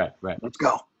 Right. Let's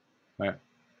go. Right.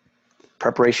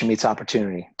 Preparation meets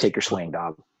opportunity. Take your swing,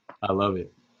 dog. I love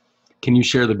it. Can you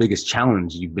share the biggest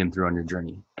challenge you've been through on your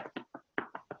journey?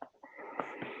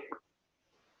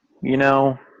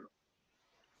 Yeah,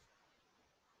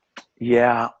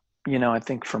 I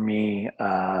think for me,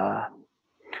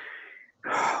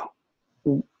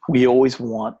 we always I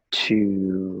want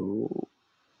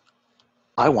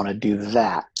to do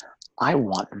that. I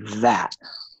want that.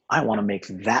 I want to make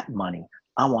that money.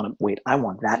 I want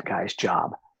that guy's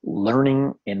job.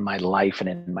 Learning in my life and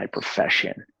in my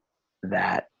profession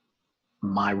that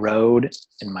my road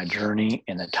and my journey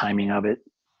and the timing of it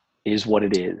is what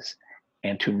it is.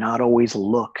 And to not always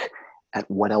look at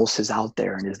what else is out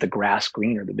there and is the grass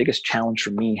greener. The biggest challenge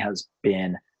for me has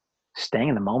been staying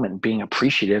in the moment and being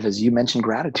appreciative. As you mentioned,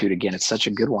 gratitude again, it's such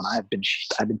a good one. I've been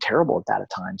terrible at that at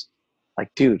times.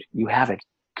 Like, dude, you have it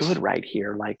good right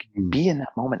here. Like, be in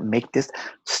that moment and make this.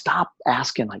 Stop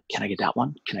asking, like, can I get that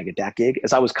one? Can I get that gig?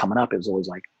 As I was coming up, it was always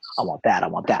like, I want that.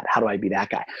 How do I be that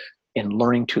guy? And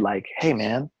learning to, like, hey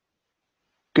man,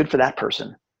 good for that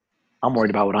person. I'm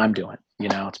worried about what I'm doing.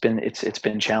 It's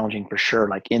been challenging for sure.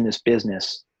 Like, in this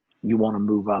business, you want to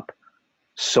move up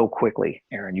so quickly,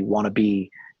 Aaron. You want to do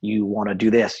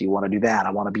this, you want to do that.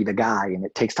 I want to be the guy, and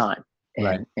it takes time.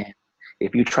 And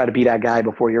if you try to be that guy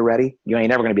before you're ready, you ain't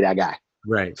never going to be that guy.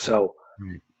 Right. So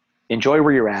enjoy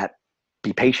where you're at,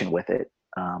 be patient with it.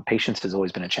 Patience has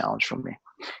always been a challenge for me.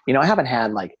 I haven't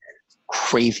had like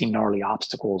crazy gnarly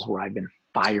obstacles where I've been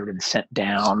fired and sent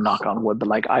down, knock on wood, but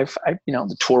like I've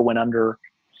the tour went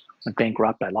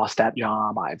bankrupt. I lost that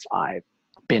job.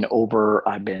 People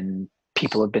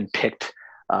have been picked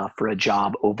for a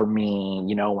job over me,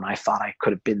 when I thought I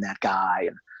could have been that guy.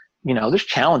 And, there's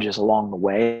challenges along the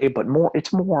way, but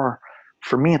it's more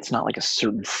for me, it's not like a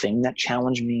certain thing that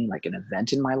challenged me, like an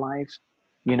event in my life.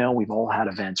 We've all had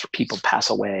events where people pass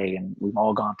away, and we've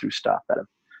all gone through stuff that have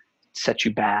set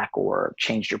you back or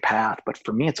changed your path. But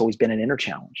for me, it's always been an inner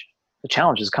challenge. The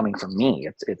challenge is coming from me.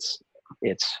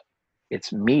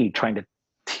 It's me trying to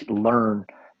learn,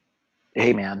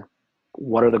 hey man,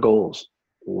 what are the goals?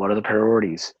 What are the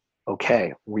priorities?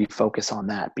 okay, refocus on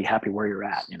that. Be happy where you're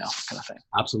at, kind of thing.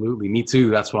 Absolutely. Me too.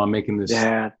 That's why I'm making this.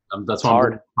 Yeah. That's why I'm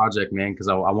doing this project, man, because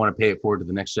I want to pay it forward to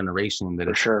the next generation. That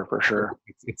for sure.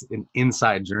 It's an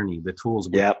inside journey. The tools.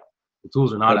 Yep. The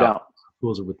tools are not no out. doubt. The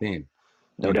tools are within.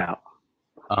 No doubt.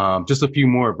 Just a few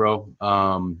more, bro.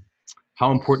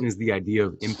 How important is the idea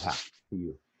of impact to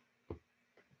you?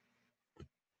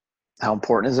 How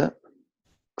important is it?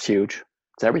 It's huge.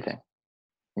 It's everything.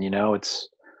 It's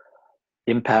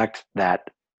impact that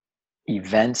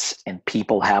events and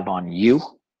people have on you.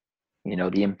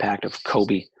 The impact of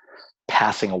Kobe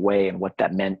passing away and what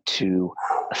that meant to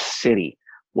a city,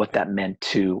 what that meant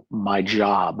to my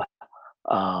job,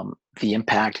 the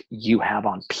impact you have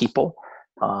on people,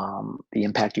 the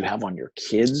impact you have on your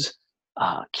kids,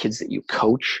 kids that you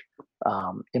coach.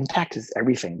 Impact is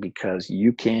everything, because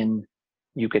you can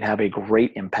have a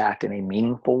great impact and a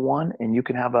meaningful one, and you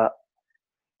can have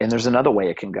and there's another way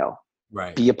it can go.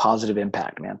 Right. Be a positive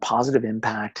impact, man. Positive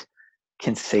impact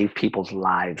can save people's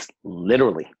lives.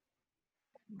 Literally.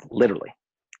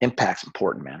 Impact's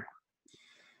important, man.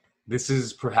 This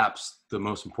is perhaps the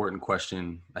most important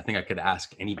question I think I could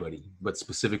ask anybody, but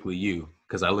specifically you,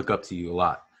 because I look up to you a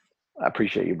lot. I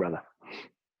appreciate you, brother.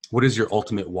 What is your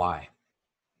ultimate why?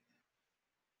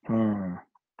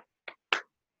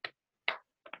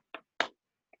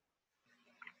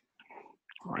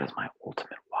 What is my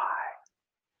ultimate why?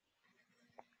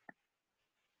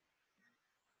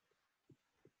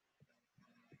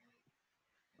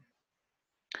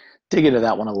 Dig into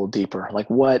that one a little deeper. Like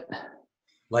what?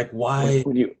 Like why?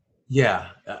 Would you? Yeah,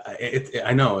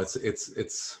 I know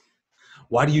it's.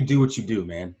 Why do you do what you do,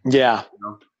 man? Yeah.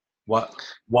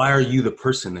 Why are you the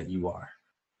person that you are?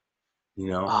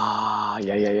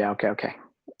 Yeah. Okay.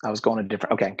 I was going a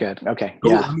different. Okay, good. Okay. Go,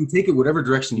 yeah. I mean, take it whatever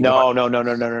direction you want. No.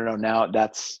 Now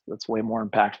that's way more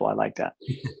impactful. I like that.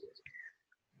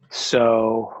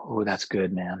 So, that's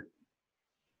good, man.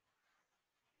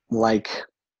 Like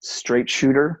straight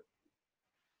shooter.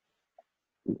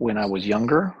 When I was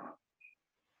younger,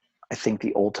 I think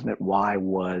the ultimate why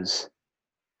was,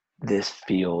 this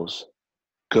feels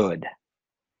good.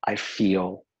 I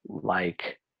feel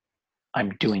like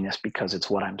I'm doing this because it's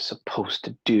what I'm supposed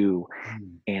to do.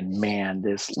 And man,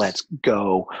 let's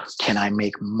go. Can I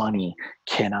make money?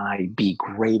 Can I be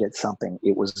great at something?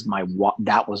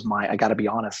 I gotta be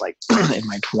honest, like in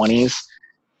my 20s,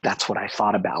 that's what I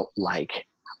thought about. Like,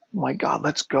 oh my God,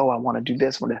 let's go. I want to do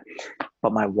this.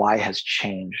 But my why has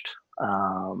changed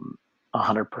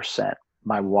 100%.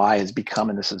 My why has become,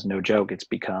 and this is no joke, it's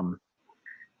become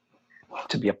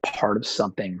to be a part of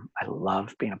something. I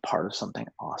love being a part of something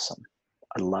awesome.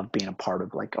 I love being a part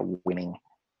of like a winning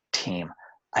team.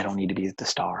 I don't need to be the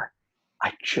star.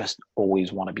 I just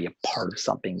always want to be a part of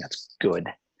something that's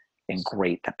good and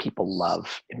great that people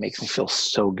love. It makes me feel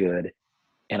so good,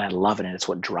 and I love it. And it's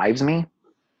what drives me,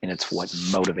 and it's what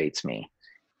motivates me,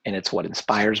 and it's what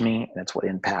inspires me, and it's what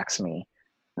impacts me.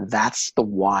 That's the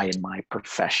why in my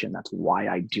profession. That's why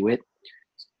I do it.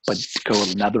 But to go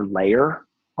another layer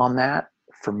on that,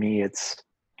 for me, it's,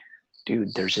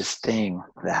 dude, there's this thing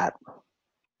that,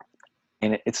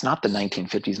 and it's not the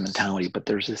 1950s mentality, but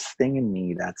there's this thing in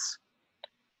me that's,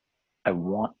 I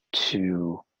want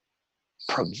to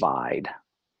provide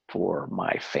for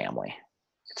my family.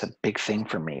 It's a big thing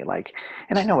for me. Like,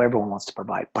 and I know everyone wants to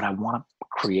provide, but I want to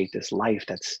create this life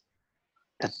that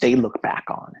they look back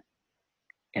on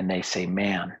and they say,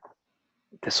 man,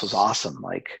 this was awesome.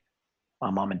 Like, my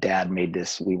mom and dad made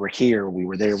this. We were here, we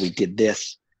were there, we did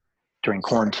this during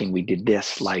quarantine. We did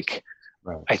this. Like,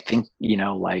 right. I think,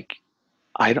 like,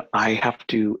 I have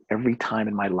to, every time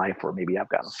in my life where maybe I've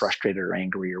gotten frustrated or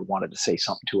angry or wanted to say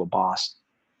something to a boss,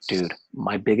 dude,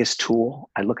 my biggest tool,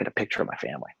 I look at a picture of my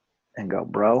family and go,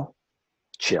 bro,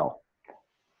 chill.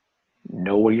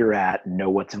 Know where you're at, know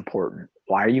what's important.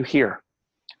 Why are you here?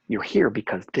 You're here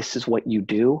because this is what you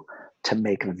do to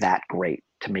make that great,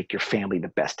 to make your family the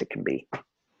best it can be.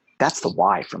 That's the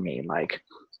why for me. Like,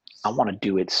 I want to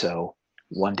do it so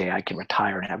one day I can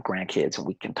retire and have grandkids and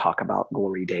we can talk about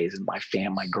glory days, and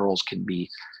my girls can be,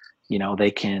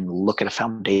 they can look at a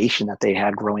foundation that they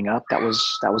had growing up. That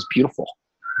was beautiful.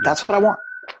 That's what I want.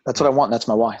 That's what I want. That's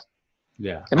my why.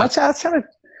 Yeah. It might sound,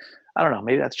 I don't know,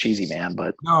 maybe that's cheesy, man,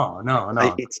 but no.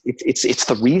 It's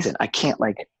the reason. I can't,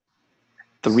 like,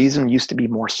 the reason used to be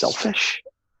more selfish,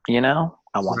 I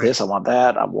want right. This, I want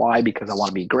that. Why? Because I want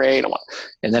to be great.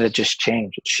 And then it just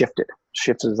changed. It shifted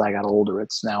as I got older.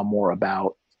 It's now more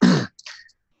about, I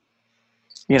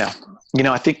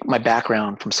think my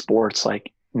background from sports,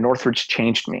 like, Northridge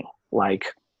changed me. Like,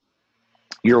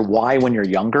 your why when you're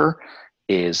younger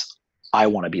is, I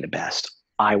want to be the best.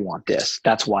 I want this.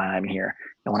 That's why I'm here.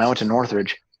 And when I went to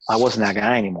Northridge, I wasn't that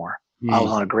guy anymore. I was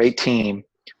on a great team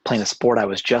playing a sport I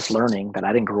was just learning that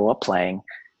I didn't grow up playing.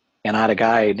 And I had a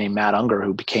guy named Matt Unger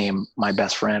who became my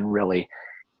best friend, really.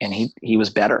 And he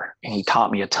was better, and he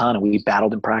taught me a ton, and we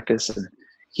battled in practice, and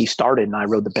he started and I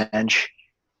rode the bench,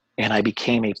 and I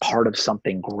became a part of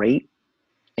something great,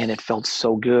 and it felt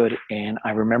so good. And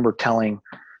I remember telling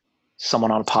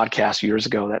someone on a podcast years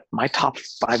ago that my top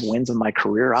 5 wins in my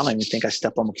career, I don't even think I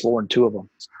stepped on the floor in 2 of them,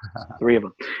 3 of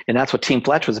them. And that's what Team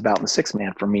Fletch was about in the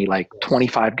 6-man for me, like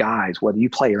 25 guys, whether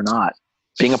you play or not,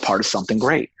 being a part of something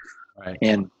great. Right.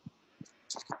 And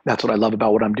that's what I love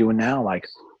about what I'm doing now. Like,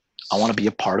 I want to be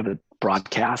a part of a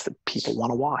broadcast that people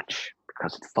want to watch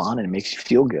because it's fun and it makes you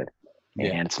feel good.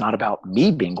 Yeah. And it's not about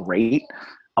me being great.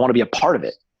 I want to be a part of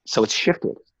it. So it's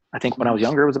shifted. I think when I was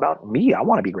younger, it was about me. I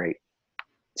want to be great.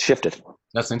 It's shifted.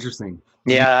 That's interesting.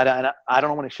 Yeah. I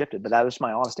don't know when it shifted, but that was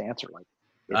my honest answer. Like,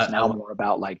 it's now more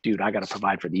about like, dude, I got to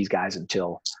provide for these guys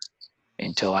until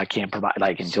I can't provide,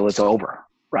 like, until it's over.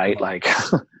 Right. Like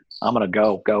I'm going to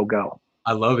go.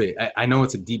 I love it. I know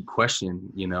it's a deep question,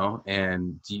 you know,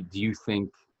 and do you think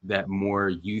that more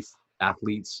youth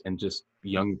athletes and just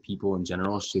young people in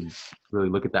general should really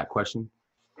look at that question?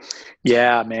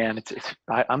 Yeah, man.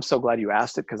 I'm so glad you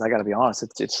asked it, because I got to be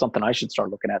honest, it's something I should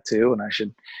start looking at too. And I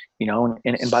should, you know,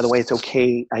 and by the way, it's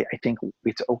okay. I think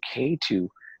it's okay to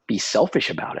be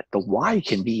selfish about it. The why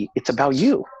can be, it's about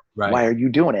you. Right. Why are you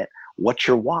doing it? What's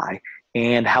your why?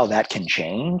 And how that can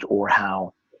change, or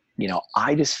how, you know,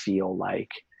 I just feel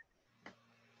like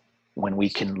when we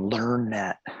can learn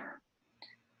that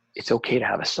it's okay to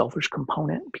have a selfish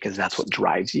component, because that's what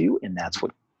drives you, and that's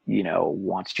what, you know,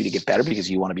 wants you to get better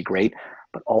because you want to be great,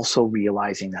 but also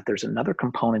realizing that there's another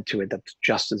component to it that's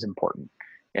just as important.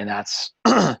 And that's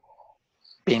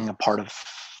being a part of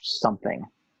something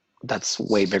that's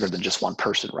way bigger than just one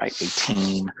person, right? A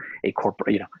team, a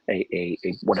corporate, you know, a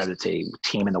whatever, it's a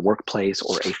team in the workplace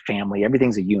or a family.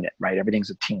 Everything's a unit, right? Everything's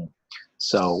a team.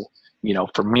 So, you know,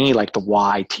 for me, like the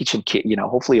why, teaching kids, you know,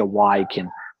 hopefully a why can,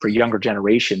 for younger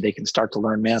generation, they can start to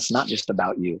learn, man, it's not just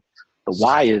about you. The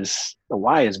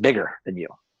why is bigger than you.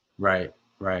 Right.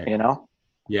 You know?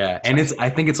 Yeah. And I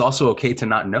think it's also okay to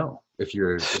not know if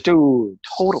you're. Dude,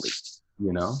 totally.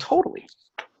 You know? Totally.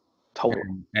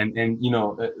 And you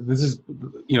know, this is,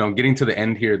 you know, getting to the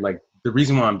end here, like the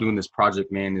reason why I'm doing this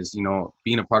project, man, is, you know,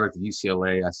 being a product of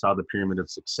UCLA, I saw the pyramid of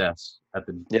success at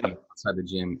the outside the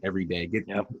gym every day. Get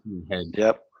in your head.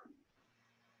 Yep.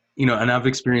 You know, and I've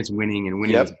experienced winning, and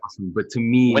winning is awesome. But to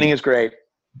me, winning is great.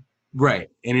 Right.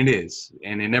 And it is.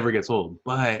 And it never gets old.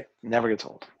 But never gets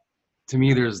old. To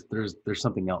me, there's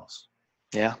something else.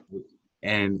 Yeah.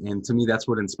 And to me, that's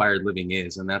what inspired living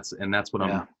is. And that's what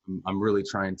I'm really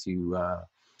trying to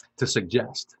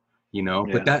suggest, you know.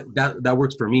 But that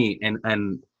works for me.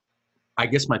 And I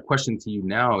guess my question to you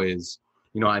now is,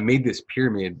 you know, I made this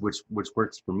pyramid which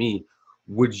works for me.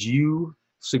 Would you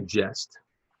suggest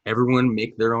everyone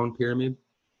make their own pyramid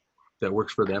that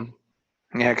works for them?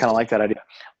 Yeah, I kind of like that idea.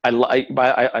 I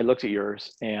looked at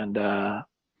yours, and I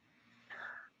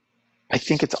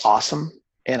think it's awesome.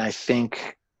 And I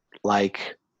think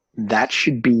like that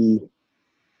should be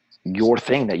your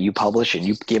thing that you publish and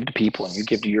you give to people and you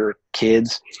give to your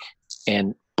kids.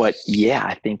 But yeah,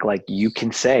 I think like you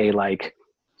can say like,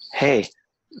 hey,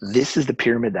 this is the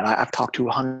pyramid that I've talked to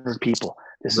 100 people.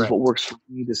 This is what works for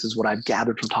me. This is what I've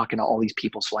gathered from talking to all these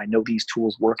people. So I know these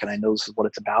tools work, and I know this is what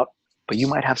it's about. But you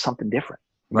might have something different.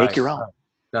 Make your own.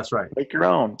 That's right. Make your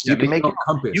own. Yeah, you can make your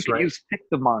compass, you can use 6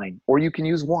 of mine, or you can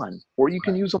use 1, or you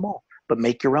can use them all. But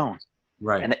make your own.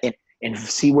 Right. And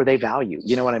see where they value.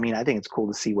 You know what I mean? I think it's cool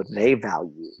to see what they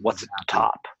value. What's at the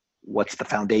top? What's the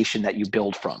foundation that you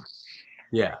build from?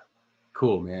 Yeah.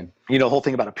 Cool, man. You know, the whole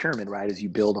thing about a pyramid, right, is you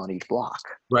build on each block.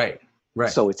 Right.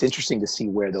 So it's interesting to see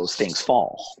where those things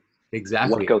fall.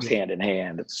 Exactly. What goes hand in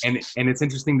hand. And it's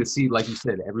interesting to see, like you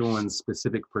said, everyone's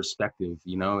specific perspective,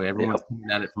 you know, everyone's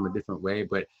coming at it from a different way.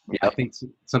 But I think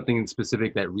something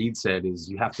specific that Reed said is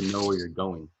you have to know where you're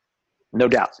going. No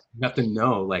doubt. You have to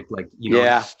know, like, you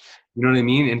know, you know what I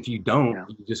mean? And if you don't,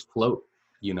 you just float,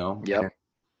 you know? Yep.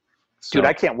 So, dude,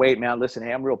 I can't wait, man. Listen,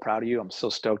 hey, I'm real proud of you. I'm so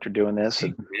stoked you're doing this.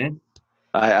 And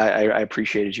I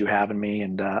appreciated you having me,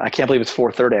 and I can't believe it's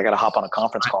 4:30. I got to hop on a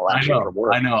conference call.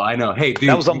 I know. Hey, dude,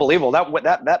 that was unbelievable.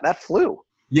 That flew.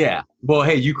 Yeah. Well,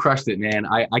 hey, you crushed it, man.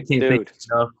 I can't thank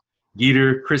you enough.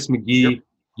 Geeter, Chris McGee,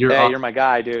 you're my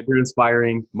guy, dude. You're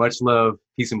inspiring. Much love.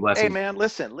 Peace and blessings. Hey, man,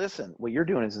 listen. What you're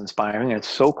doing is inspiring. It's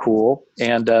so cool.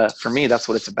 And for me, that's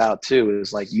what it's about too.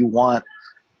 Is like you want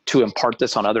to impart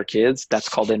this on other kids. That's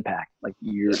called impact. Like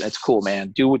that's cool,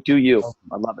 man. Do you.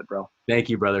 I love it, bro. Thank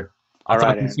you, brother. I'll All talk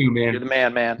right, to you Aaron. soon, man. You're the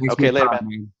man, man. Thanks for Okay, your later, time, man.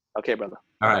 man. Okay, brother.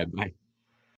 All Bye bye. right, bye.